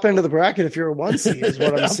the top end of the bracket if you're a 1 seed, is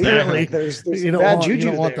what I'm seeing. There's bad juju.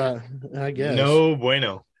 You don't want that, I guess. No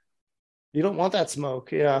bueno. You don't want that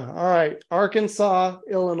smoke. Yeah. All right. Arkansas,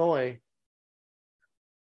 Illinois.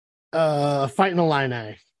 Fighting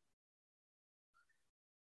Illini.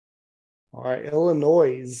 All right.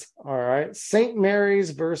 Illinois. All right. St.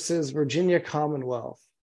 Mary's versus Virginia Commonwealth.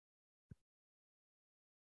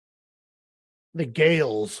 The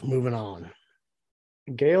Gales moving on.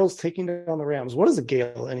 Gales taking down the Rams. What is a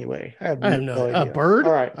Gale anyway? I have I have no no idea. a bird.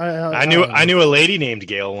 All right. I knew a lady named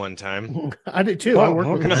Gail one time. I did too. I Oh,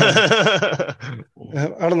 worked with okay.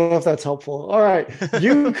 her. I don't know if that's helpful. All right.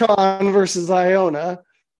 UConn versus Iona.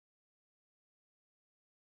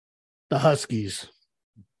 The Huskies.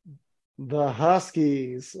 The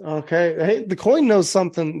Huskies. Okay. Hey, the coin knows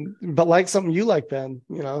something, but like something you like, Ben.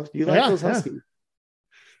 You know, you like those Huskies.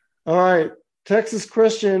 All right. Texas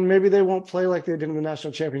Christian, maybe they won't play like they did in the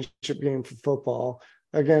national championship game for football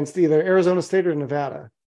against either Arizona State or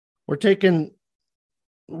Nevada. We're going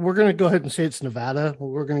to go ahead and say it's Nevada.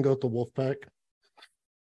 We're going to go with the Wolfpack.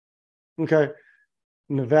 Okay.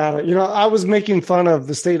 Nevada. You know, I was making fun of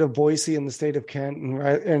the state of Boise and the state of Kent,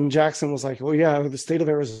 and Jackson was like, "Oh yeah, the state of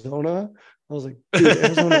Arizona." I was like, "Dude,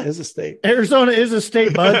 Arizona is a state." Arizona is a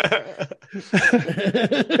state, bud.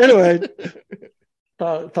 Anyway,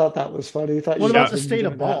 thought that was funny. What about the state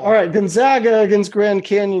of ball? All right, Gonzaga against Grand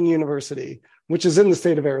Canyon University, which is in the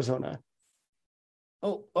state of Arizona.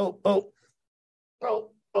 Oh!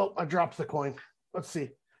 I dropped the coin. Let's see.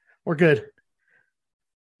 We're good.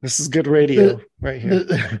 This is good radio right here.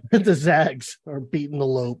 The Zags are beating the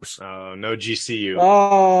Lopes. Oh, no GCU.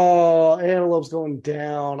 Oh, Antelope's going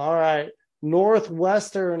down. All right.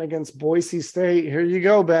 Northwestern against Boise State. Here you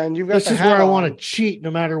go, Ben. You've got this is where I want to cheat no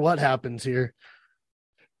matter what happens here.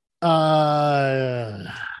 It's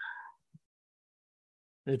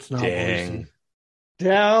not Boise.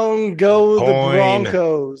 Down go the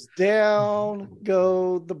Broncos. Down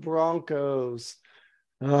go the Broncos.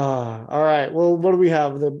 All right. Well, what do we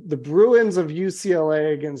have? The Bruins of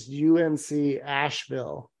UCLA against UNC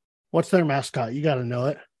Asheville. What's their mascot? You got to know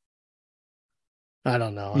it. I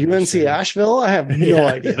don't know. UNC Asheville? I have no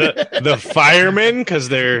idea. The firemen, because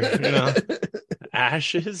they're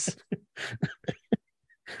ashes.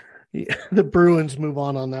 Yeah, the Bruins move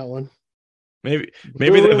on that one. Maybe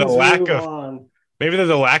they're the lack of. Maybe they're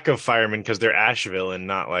the lack of firemen because they're Asheville and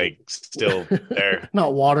not like still there.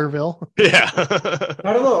 Not Waterville. Yeah.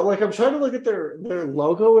 I don't know. Like I'm trying to look at their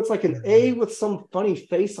logo. It's like an A with some funny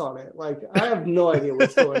face on it. Like I have no idea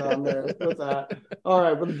what's going on there with that. All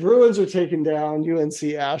right, but the Bruins are taking down UNC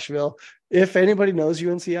Asheville. If anybody knows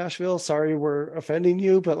UNC Asheville, sorry we're offending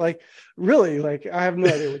you, but like really, like I have no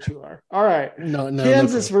idea what you are. All right. No.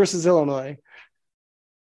 Kansas versus Illinois.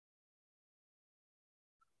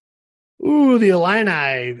 Ooh, the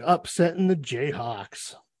Illini upsetting the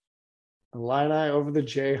Jayhawks. Illini over the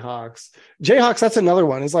Jayhawks. Jayhawks, that's another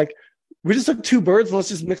one. It's like, we just took two birds and let's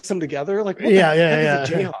just mix them together. Like, what yeah. is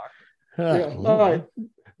a Jayhawk? Yeah. All right.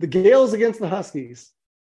 The Gales against the Huskies.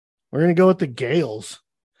 We're going to go with the Gales.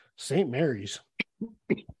 St. Mary's.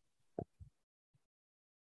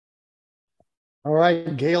 All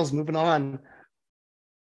right. Gales moving on.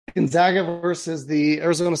 Gonzaga versus the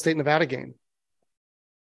Arizona State Nevada game.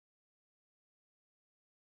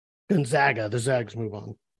 Gonzaga. The Zags move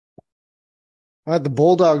on. All right, the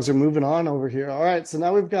Bulldogs are moving on over here. All right, so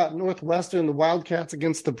now we've got Northwestern, the Wildcats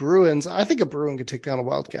against the Bruins. I think a Bruin could take down a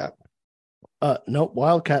Wildcat. Nope,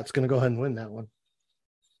 Wildcat's going to go ahead and win that one.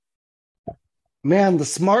 Man, the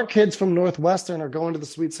smart kids from Northwestern are going to the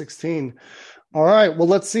Sweet 16. All right, well,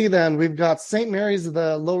 let's see then. We've got St. Mary's,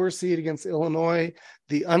 the lower seed against Illinois,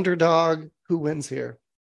 the underdog. Who wins here?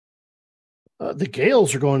 The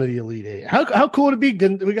Gales are going to the Elite Eight. How cool would it be?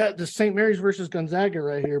 We got the St. Mary's versus Gonzaga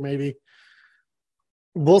right here, maybe.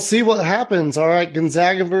 We'll see what happens. All right,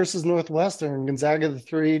 Gonzaga versus Northwestern. Gonzaga the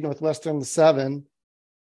 3, Northwestern the 7.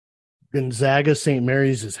 Gonzaga St.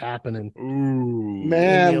 Mary's is happening. Ooh,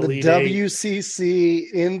 man, the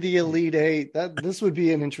WCC in the Elite Eight. This would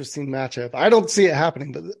be an interesting matchup. I don't see it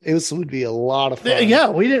happening, but this would be a lot of fun. Yeah,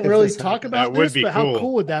 we didn't really talk about this, but cool. How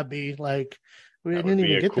cool would that be? Like, we that didn't would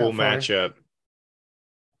be even get cool that far. matchup.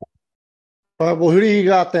 Well, who do you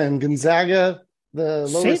got then? Gonzaga, the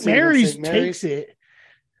lower St. Mary's takes it.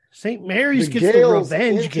 St. Mary's gets the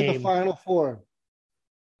revenge game. The Final Four.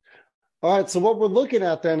 All right, so what we're looking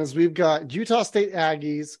at then is we've got Utah State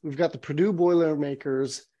Aggies, we've got the Purdue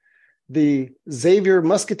Boilermakers, the Xavier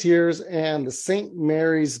Musketeers, and the St.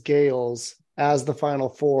 Mary's Gales as the Final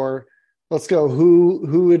Four. Let's go.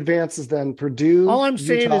 Who advances then? Purdue. All I'm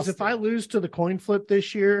saying Utah is State. If I lose to the coin flip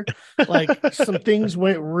this year, like some things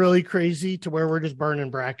went really crazy to where we're just burning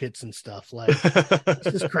brackets and stuff. Like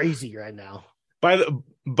it's just crazy right now. By the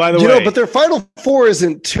way, but their Final Four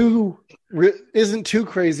isn't too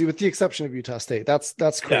crazy, with the exception of Utah State. That's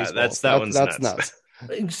crazy. Yeah, that's nuts.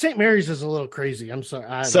 St. Mary's is a little crazy. I'm sorry,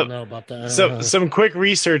 I don't know about that. Some quick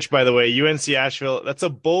research, by the way. UNC Asheville. That's a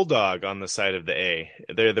bulldog on the side of the A.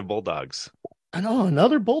 They're the Bulldogs. I know,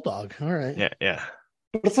 another bulldog. All right. Yeah.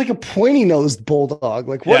 But it's like a pointy nosed bulldog.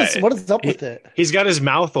 Like what is up with it? He's got his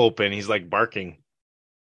mouth open. He's like barking.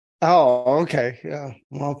 Oh, okay. Yeah.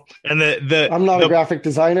 Well, and I'm not a graphic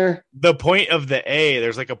designer. The point of the A,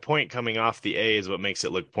 there's like a point coming off the A is what makes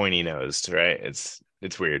it look pointy nosed, right? It's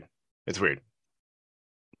weird. It's weird.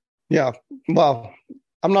 Yeah. Well,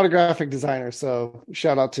 I'm not a graphic designer, so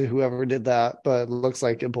shout out to whoever did that. But it looks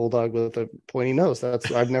like a bulldog with a pointy nose.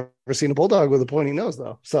 I've never seen a bulldog with a pointy nose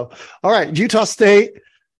though. So, all right, Utah State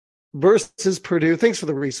versus Purdue. Thanks for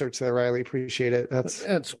the research there, Riley. Appreciate it.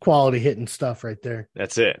 That's quality hitting stuff right there.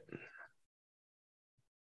 That's it.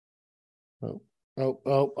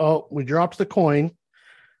 Oh, we dropped the coin,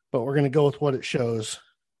 but we're going to go with what it shows.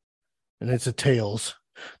 And it's a tails.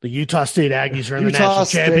 The Utah State Aggies are in the national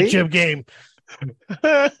championship game.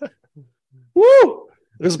 Woo!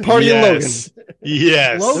 There's a party in Logan.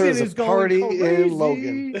 Yes. Logan There's is a party going crazy. in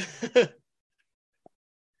Logan.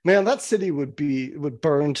 Man, that city would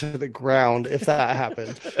burn to the ground if that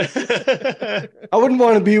happened. I wouldn't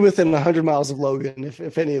want to be within 100 miles of Logan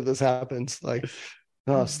if any of this happens. Like,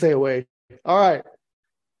 stay away. All right.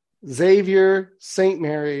 Xavier, St.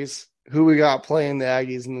 Mary's, who we got playing the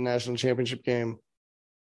Aggies in the national championship game?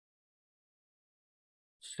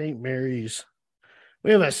 St. Mary's.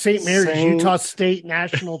 We have a St. Mary's Utah State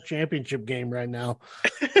national championship game right now.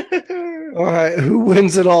 All right. Who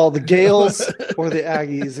wins it all, the Gales or the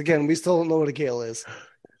Aggies? Again, we still don't know what a Gale is.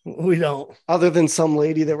 We don't. Other than some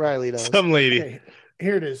lady that Riley knows. Some lady. Okay,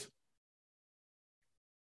 here it is.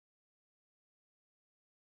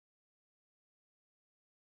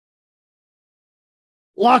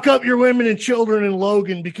 Lock up your women and children in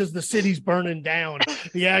Logan because the city's burning down.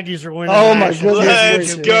 The Aggies are winning. Oh, my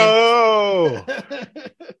goodness. Let's go.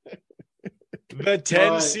 The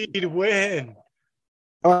 10 seed win.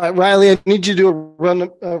 All right, Riley, I need you to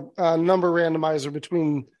run a number randomizer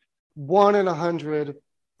between 1 and 100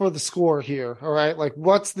 for the score here. All right, like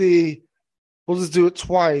we'll just do it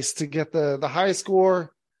twice to get the high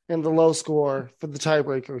score and the low score for the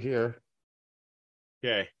tiebreaker here.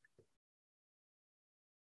 Okay.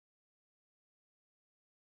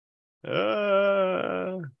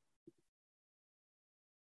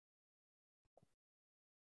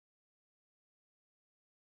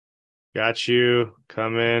 Got you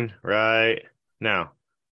coming right now.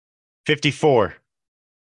 54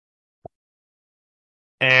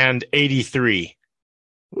 and 83.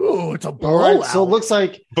 Ooh, it's a All blowout. right, so it looks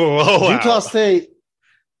like Blowout. Utah State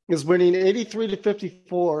is winning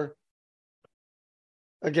 83-54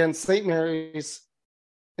 against St. Mary's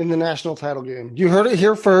in the national title game. You heard it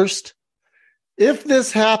here first. If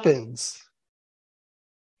this happens,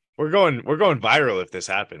 we're going viral if this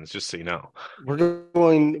happens, just so you know. we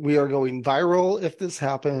are going viral if this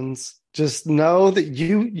happens. Just know that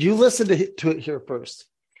you listen to it here first.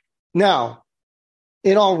 Now,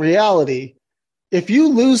 in all reality, if you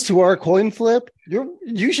lose to our coin flip,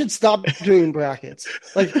 you should stop doing brackets.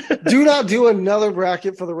 Like, do not do another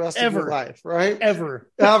bracket for the rest of your life, right? Ever.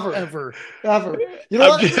 You know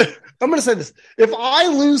what? I'm going to say this. If I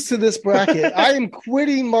lose to this bracket, I am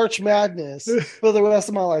quitting March Madness for the rest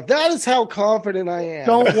of my life. That is how confident I am.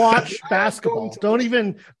 Don't watch basketball. Don't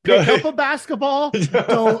even pick up a basketball.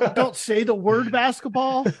 Don't say the word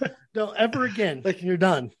basketball. Don't ever again. Like, you're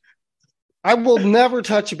done. I will never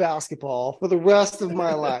touch a basketball for the rest of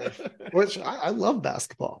my life, which I love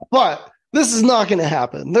basketball, but this is not going to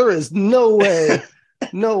happen. There is no way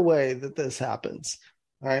that this happens.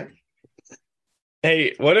 All right.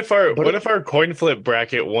 Hey, what if our coin flip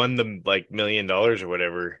bracket won the $1 million or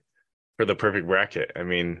whatever for the perfect bracket? I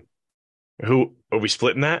mean, who are we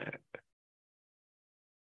splitting that?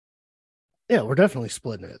 Yeah, we're definitely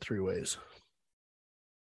splitting it 3 ways.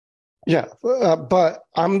 Yeah, but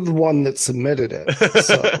I'm the one that submitted it.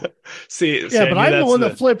 So. See, yeah, Sandy, but I'm the one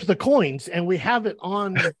that flipped the coins, and we have it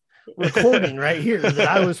on recording right here that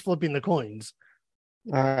I was flipping the coins.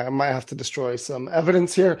 I might have to destroy some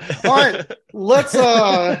evidence here. All right, let's.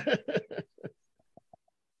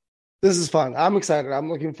 This is fun. I'm excited. I'm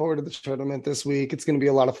looking forward to the tournament this week. It's going to be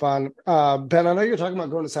a lot of fun. Ben, I know you're talking about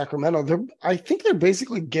going to Sacramento. I think they're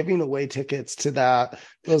basically giving away tickets to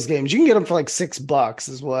those games. You can get them for like $6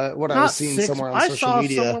 is what I was seeing somewhere on social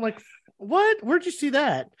media. Someone like, what? Where'd you see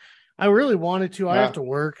that? I really wanted to. I have to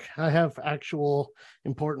work. I have actual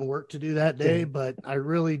important work to do that day, but I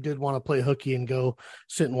really did want to play hooky and go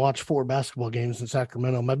sit and watch 4 basketball games in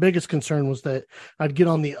Sacramento. My biggest concern was that I'd get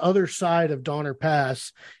on the other side of Donner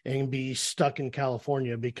Pass and be stuck in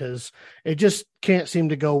California because it just can't seem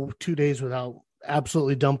to go 2 days without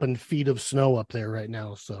absolutely dumping feet of snow up there right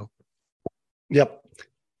now. So, yep.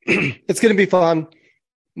 It's going to be fun.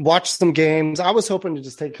 Watch some games. I was hoping to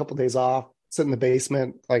just take a couple days off sit in the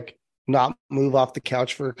basement, like not move off the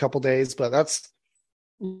couch for a couple days. But that's,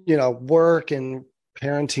 work and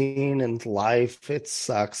parenting and life. It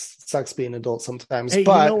sucks being an adult sometimes. Hey,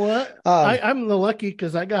 but you know what? I'm the lucky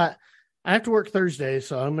because I have to work Thursday,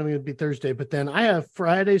 so I'm going to be Thursday. But then I have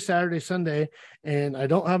Friday, Saturday, Sunday, and I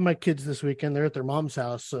don't have my kids this weekend. They're at their mom's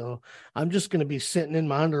house, so I'm just going to be sitting in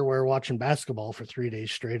my underwear watching basketball for 3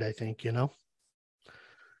 days straight. I think,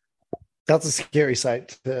 That's a scary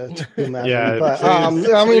sight to imagine. Yeah, but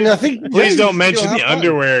please, I think please don't mention the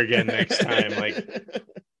underwear again next time. Like,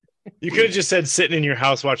 you could have just said sitting in your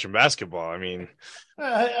house watching basketball. I mean,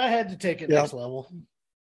 I had to take it next level.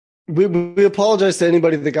 We apologize to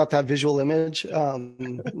anybody that got that visual image.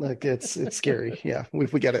 Like it's scary. Yeah, we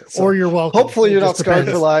get it. So or you're welcome. Hopefully you're not scarred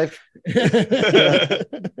for life.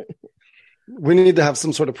 We need to have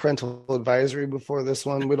some sort of parental advisory before this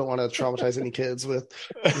one. We don't want to traumatize any kids with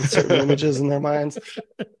certain images in their minds.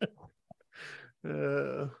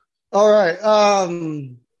 All right.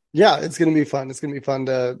 Yeah, it's going to be fun. It's going to be fun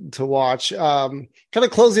to watch. Kind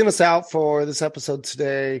of closing us out for this episode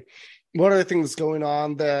today. One of the things going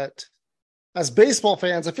on that as baseball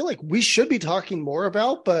fans, I feel like we should be talking more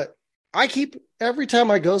about, but every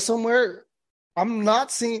time I go somewhere, I'm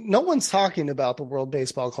not seeing, no one's talking about the World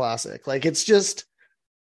Baseball Classic. Like it's just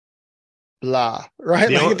blah, right?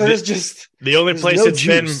 The only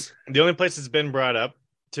place it's been brought up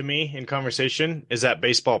to me in conversation is at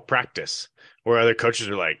baseball practice, where other coaches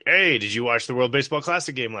are like, "Hey, did you watch the World Baseball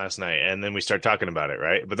Classic game last night?" And then we start talking about it,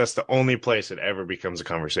 right? But that's the only place it ever becomes a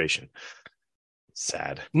conversation.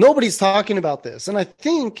 Sad. Nobody's talking about this. And I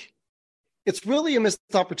think it's really a missed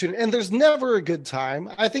opportunity. And there's never a good time.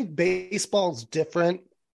 I think baseball's different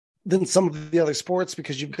than some of the other sports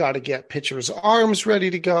because you've got to get pitchers' arms ready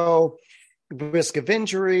to go, risk of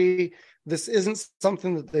injury. This isn't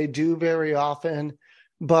something that they do very often,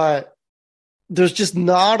 but there's just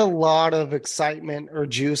not a lot of excitement or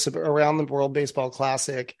juice around the World Baseball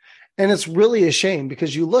Classic. And it's really a shame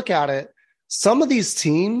because you look at it, some of these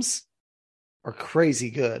teams are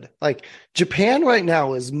crazy good. Like Japan right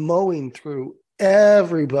now is mowing through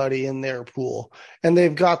everybody in their pool, and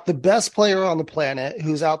they've got the best player on the planet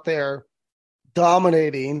who's out there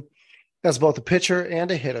dominating as both a pitcher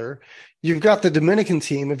and a hitter. You've got the Dominican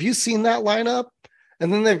team. Have you seen that lineup?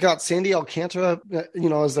 And then they've got Sandy Alcantara,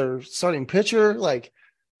 as their starting pitcher. Like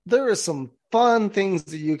there are some fun things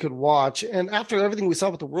that you could watch. And after everything we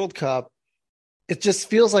saw with the World Cup, it just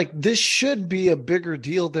feels like this should be a bigger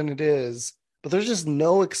deal than it is. But there's just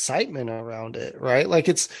no excitement around it, right? Like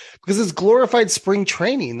it's because it's glorified spring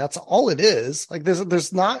training. That's all it is. Like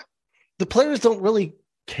there's not, the players don't really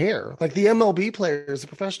care. Like the MLB players, the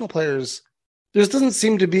professional players, there doesn't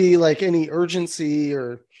seem to be like any urgency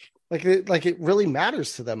or like it really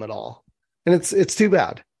matters to them at all. And it's too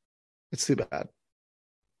bad. It's too bad.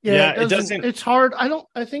 Yeah, it doesn't. It's hard.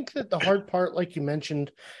 I think that the hard part, like you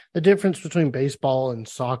mentioned, the difference between baseball and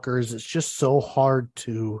soccer is it's just so hard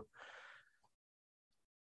to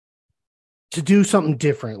do something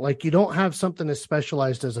different. Like you don't have something as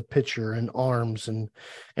specialized as a pitcher and arms. And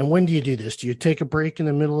when do you do this? Do you take a break in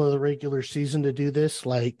the middle of the regular season to do this?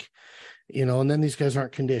 Like, and then these guys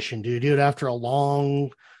aren't conditioned. Do you do it after a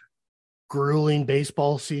long, grueling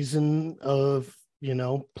baseball season of,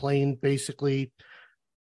 playing basically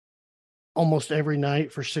almost every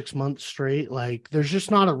night for 6 months straight? Like there's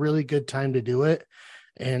just not a really good time to do it.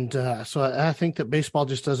 And so I think that baseball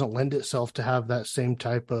just doesn't lend itself to have that same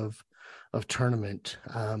type of tournament.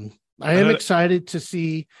 I am excited to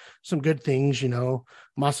see some good things,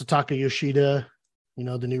 Masataka Yoshida,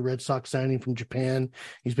 the new Red Sox signing from Japan.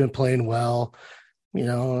 He's been playing well,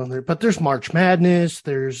 but there's March Madness.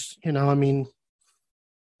 There's,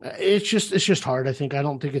 it's just hard. I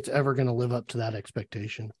don't think it's ever going to live up to that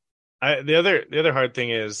expectation. The other hard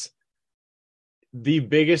thing is the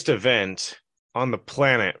biggest event on the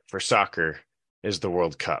planet for soccer is the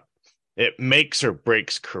World Cup. It makes or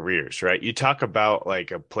breaks careers, right? You talk about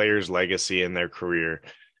like a player's legacy in their career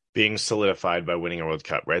being solidified by winning a World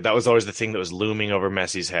Cup, right? That was always the thing that was looming over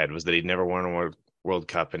Messi's head, was that he'd never won a World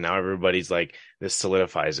Cup. And now everybody's like, this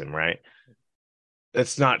solidifies him, right?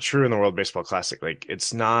 That's not true in the World Baseball Classic. Like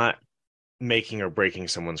it's not making or breaking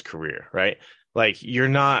someone's career, right? Like you're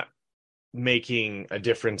not making a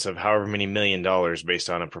difference of however many $1 million based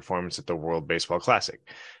on a performance at the World Baseball Classic.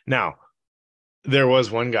 Now, there was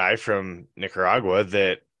one guy from Nicaragua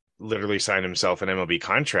that literally signed himself an MLB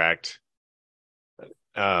contract,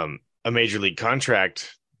 a major league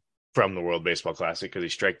contract from the World Baseball Classic because he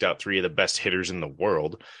striked out 3 of the best hitters in the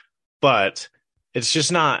world. But it's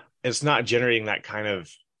just not generating that kind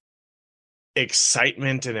of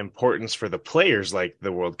excitement and importance for the players like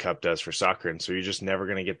the World Cup does for soccer. And so you're just never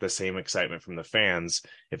going to get the same excitement from the fans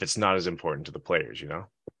if it's not as important to the players, you know?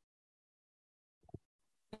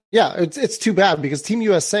 Yeah, it's too bad because Team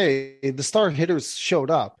USA, the star hitters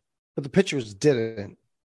showed up, but the pitchers didn't.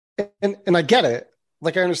 And I get it.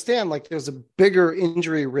 Like I understand like there's a bigger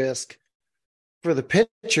injury risk for the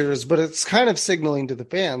pitchers, but it's kind of signaling to the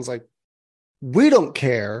fans like we don't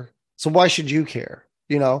care, so why should you care?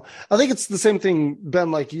 You know, I think it's the same thing,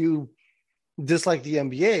 Ben, like you dislike the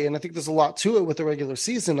NBA. And I think there's a lot to it with the regular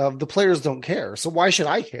season of the players don't care. So why should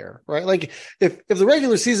I care? Right. Like if the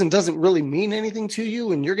regular season doesn't really mean anything to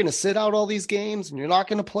you and you're going to sit out all these games and you're not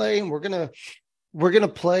going to play and we're going to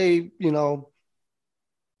play, we're not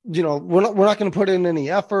going to put in any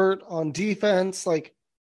effort on defense. Like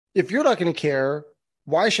if you're not going to care,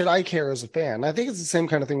 why should I care as a fan? I think it's the same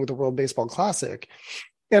kind of thing with the World Baseball Classic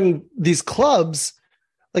and these clubs.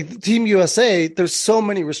 Like the Team USA, there's so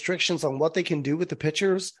many restrictions on what they can do with the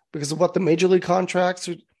pitchers because of what the major league contracts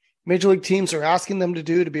or major league teams are asking them to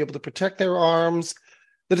do to be able to protect their arms,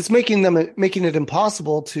 that it's making it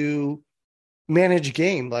impossible to manage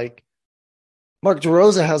game. Like Mark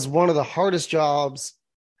DeRosa has one of the hardest jobs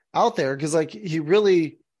out there because like he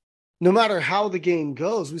really, no matter how the game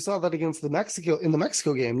goes, we saw that against the Mexico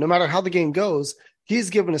game, no matter how the game goes, he's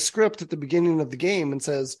given a script at the beginning of the game and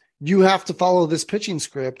says, you have to follow this pitching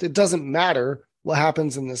script. It doesn't matter what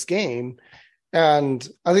happens in this game. And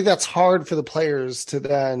I think that's hard for the players to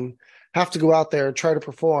then have to go out there, try to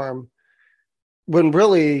perform when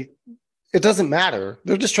really it doesn't matter.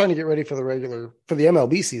 They're just trying to get ready for the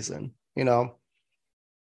MLB season. You know,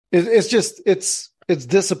 it's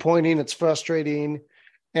disappointing. It's frustrating.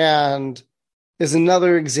 And is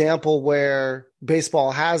another example where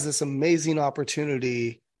baseball has this amazing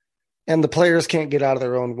opportunity and the players can't get out of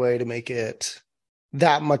their own way to make it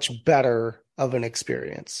that much better of an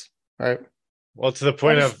experience, right? Well, to the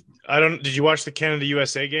point of, did you watch the Canada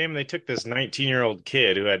USA game? They took this 19-year-old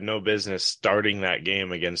kid who had no business starting that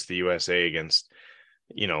game against the USA against,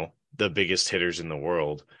 the biggest hitters in the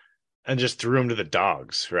world and just threw him to the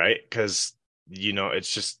dogs, right? Because,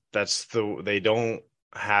 it's just, they don't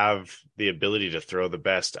have the ability to throw the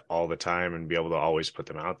best all the time and be able to always put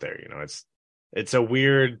them out there. It's a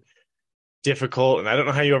weird, difficult, and I don't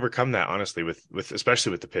know how you overcome that, honestly, with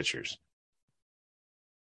especially with the pitchers.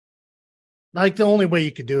 Like the only way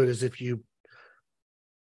you could do it is if you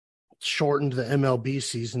shortened the MLB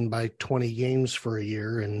season by 20 games for a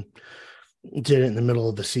year and did it in the middle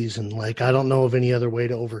of the season. Like, I don't know of any other way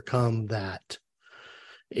to overcome that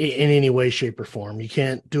in any way, shape, or form. You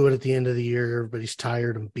can't do it at the end of the year. Everybody's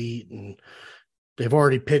tired and beat, and they've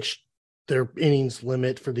already pitched their innings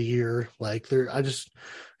limit for the year. Like it's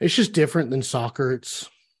just different than soccer.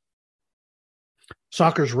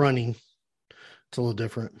 Soccer's running. It's a little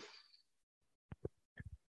different.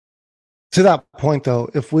 To that point though,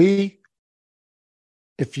 if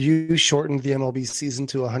you shortened the MLB season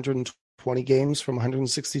to 120 games from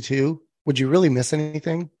 162, would you really miss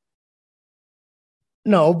anything?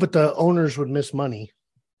 No, but the owners would miss money.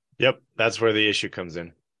 Yep. That's where the issue comes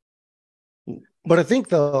in. But I think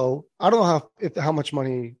though, I don't know how much more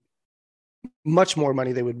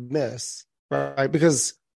money they would miss, right?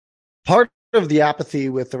 Because part of the apathy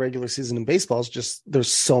with the regular season in baseball is just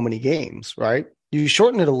there's so many games, right? You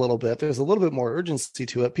shorten it a little bit, there's a little bit more urgency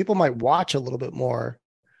to it. People might watch a little bit more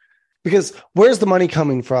because where's the money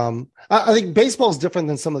coming from? I think baseball is different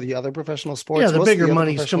than some of the other professional sports. Yeah, the bigger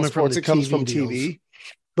money is coming from it comes from TV.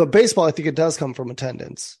 But baseball, I think it does come from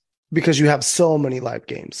attendance because you have so many live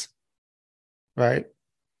games. Right.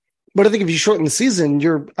 But I think if you shorten the season,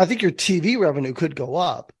 I think your TV revenue could go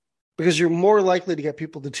up because you're more likely to get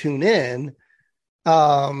people to tune in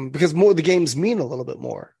because the games mean a little bit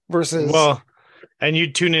more versus. Well, and you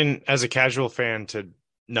tune in as a casual fan to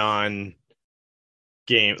games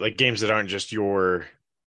that aren't just your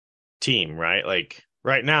team, right? Like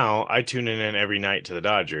right now, I tune in every night to the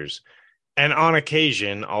Dodgers, and on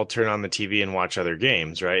occasion, I'll turn on the TV and watch other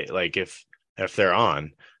games, right? Like if they're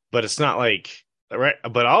on. But it's not like, right?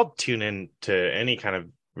 But I'll tune in to any kind of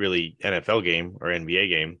really NFL game or NBA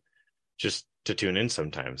game just to tune in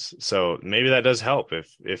sometimes. So maybe that does help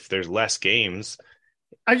if there's less games.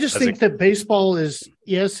 I just think that baseball is,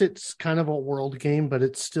 yes, it's kind of a world game, but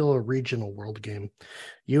it's still a regional world game.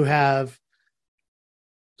 You have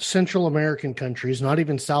Central American countries, not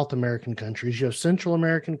even South American countries. You have Central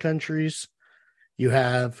American countries. You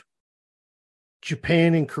have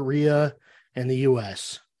Japan and Korea and the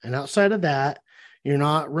U.S. And outside of that, You're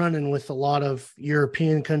not running with a lot of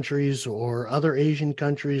European countries or other Asian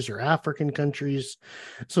countries or African countries.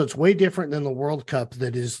 So it's way different than the World Cup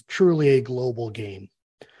that is truly a global game.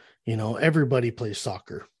 Everybody plays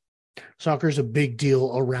soccer. Soccer is a big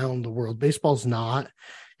deal around the world. Baseball's not.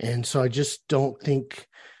 And so I just don't think,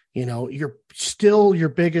 you're still your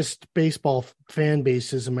biggest baseball fan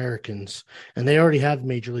base is Americans, and they already have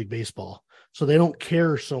Major League Baseball. So they don't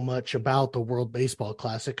care so much about the World Baseball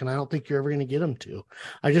Classic, and I don't think you're ever going to get them to.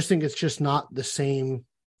 I just think it's just not the same.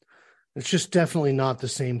 It's just definitely not the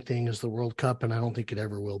same thing as the World Cup, and I don't think it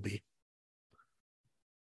ever will be.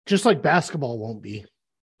 Just like basketball won't be.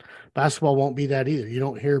 Basketball won't be that either. You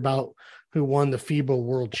don't hear about who won the FIBA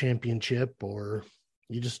World Championship, or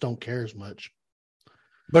you just don't care as much.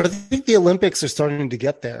 But I think the Olympics are starting to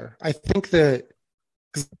get there. I think that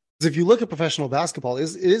because if you look at professional basketball,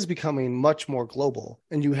 it is becoming much more global.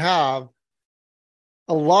 And you have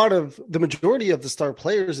the majority of the star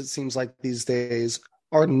players, it seems like these days,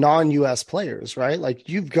 are non-US players, right? Like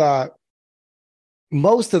you've got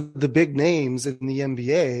most of the big names in the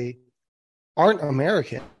NBA aren't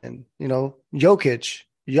American. Jokic,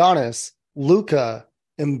 Giannis, Luka,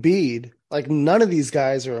 Embiid, like none of these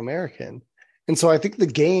guys are American. And so I think the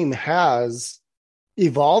game has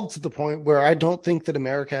evolved to the point where I don't think that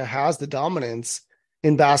America has the dominance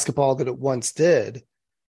in basketball that it once did.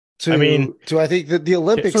 I think that the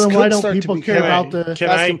Olympics so why could don't start people to be care about the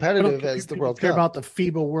as competitive as the World Cup. Care about the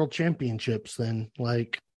FIBA World Championships then?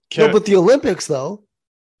 But the Olympics though.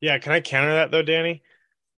 Yeah, can I counter that though, Danny?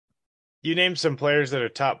 You named some players that are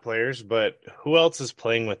top players, but who else is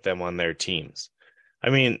playing with them on their teams? I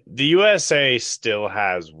mean, the USA still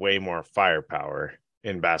has way more firepower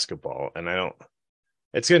in basketball, and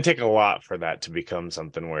it's going to take a lot for that to become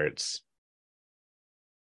something where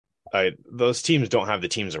those teams don't have the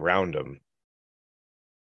teams around them.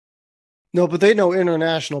 No, but they know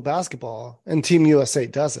international basketball, and Team USA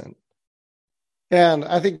doesn't. And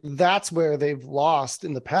I think that's where they've lost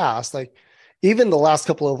in the past. Like, even the last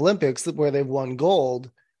couple of Olympics where they've won gold,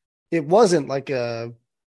 it wasn't like they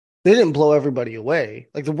didn't blow everybody away.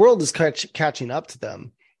 Like the world is catching up to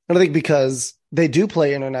them. And I think because they do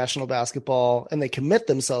play international basketball and they commit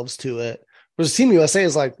themselves to it, whereas Team USA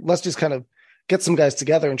is like, let's just kind of get some guys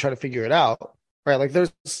together and try to figure it out. Right. Like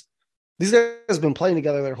these guys have been playing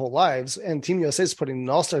together their whole lives, and Team USA is putting an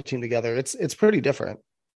all-star team together. It's pretty different.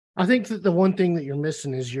 I think that the one thing that you're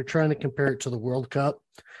missing is you're trying to compare it to the World Cup,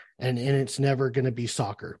 and it's never going to be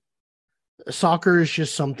soccer. Soccer is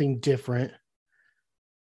just something different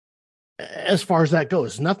as far as that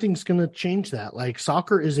goes. Nothing's going to change that. Like,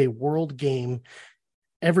 soccer is a world game.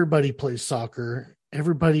 Everybody plays soccer.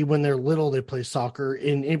 Everybody, when they're little, they play soccer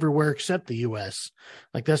in everywhere except the U.S.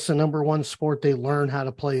 Like, that's the number one sport they learn how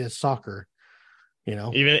to play is soccer.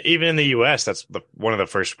 Even in the U.S., that's one of the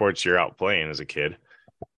first sports you're out playing as a kid.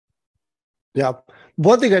 Yeah.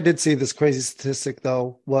 One thing I did see, this crazy statistic,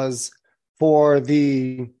 though, was for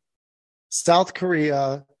the South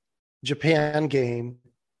Korea Japan game,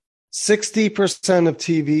 60% of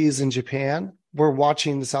TVs in Japan were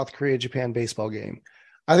watching the South Korea Japan baseball game.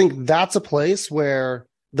 I think that's a place where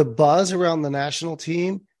the buzz around the national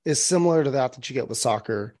team is similar to that you get with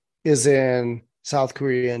soccer, is in South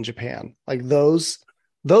Korea and Japan. Like those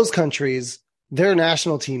countries, their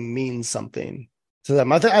national team means something to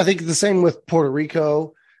them. I think the same with Puerto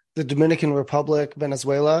Rico, the Dominican Republic,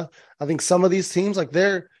 Venezuela. I think some of these teams, like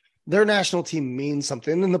their national team means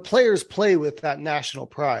something, and the players play with that national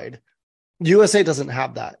pride. USA doesn't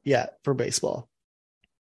have that yet for baseball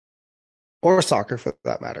or soccer, for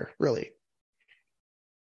that matter, really.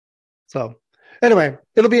 So anyway,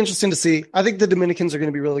 it'll be interesting to see. I think the Dominicans are going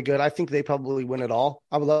to be really good. I think they probably win it all.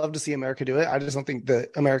 I would love to see America do it. I just don't think the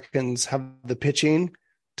Americans have the pitching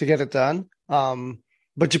to get it done.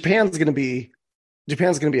 But Japan's going to be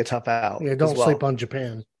a tough out. Yeah, don't sleep on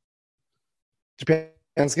Japan.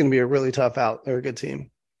 Japan's going to be a really tough out. They're a good team.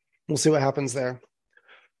 We'll see what happens there.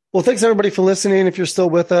 Well, thanks everybody for listening. If you're still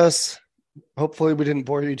with us, hopefully we didn't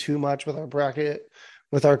bore you too much with our bracket,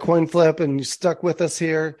 with our coin flip, and you stuck with us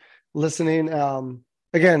here listening.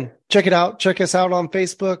 Again, check it out. Check us out on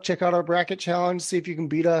Facebook. Check out our bracket challenge. See if you can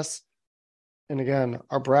beat us. And again,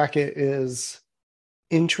 our bracket is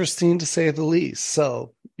interesting to say the least.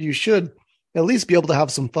 So you should at least be able to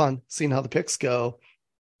have some fun seeing how the picks go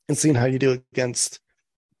and seeing how you do against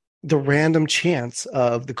the random chance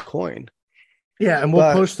of the coin. Yeah, and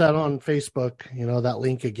we'll post that on Facebook, that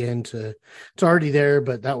link again it's already there,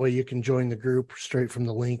 but that way you can join the group straight from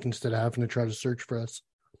the link instead of having to try to search for us.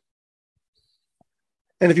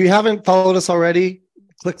 And if you haven't followed us already,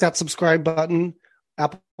 click that subscribe button,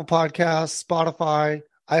 Apple Podcasts, Spotify,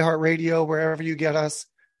 iHeartRadio, wherever you get us.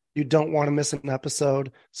 You don't want to miss an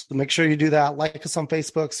episode. So make sure you do that. Like us on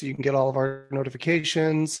Facebook so you can get all of our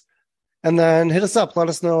notifications. And then hit us up. Let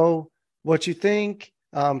us know what you think.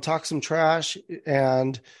 Talk some trash.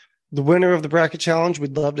 And the winner of the bracket challenge,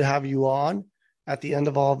 we'd love to have you on at the end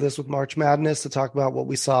of all of this with March Madness to talk about what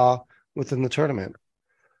we saw within the tournament.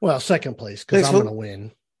 Well, second place, because I'm going to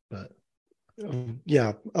win. But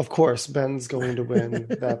yeah, of course, Ben's going to win.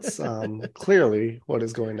 That's clearly what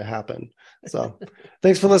is going to happen. So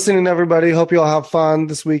thanks for listening, everybody. Hope you all have fun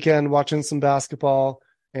this weekend watching some basketball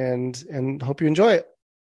and hope you enjoy it.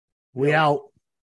 We out.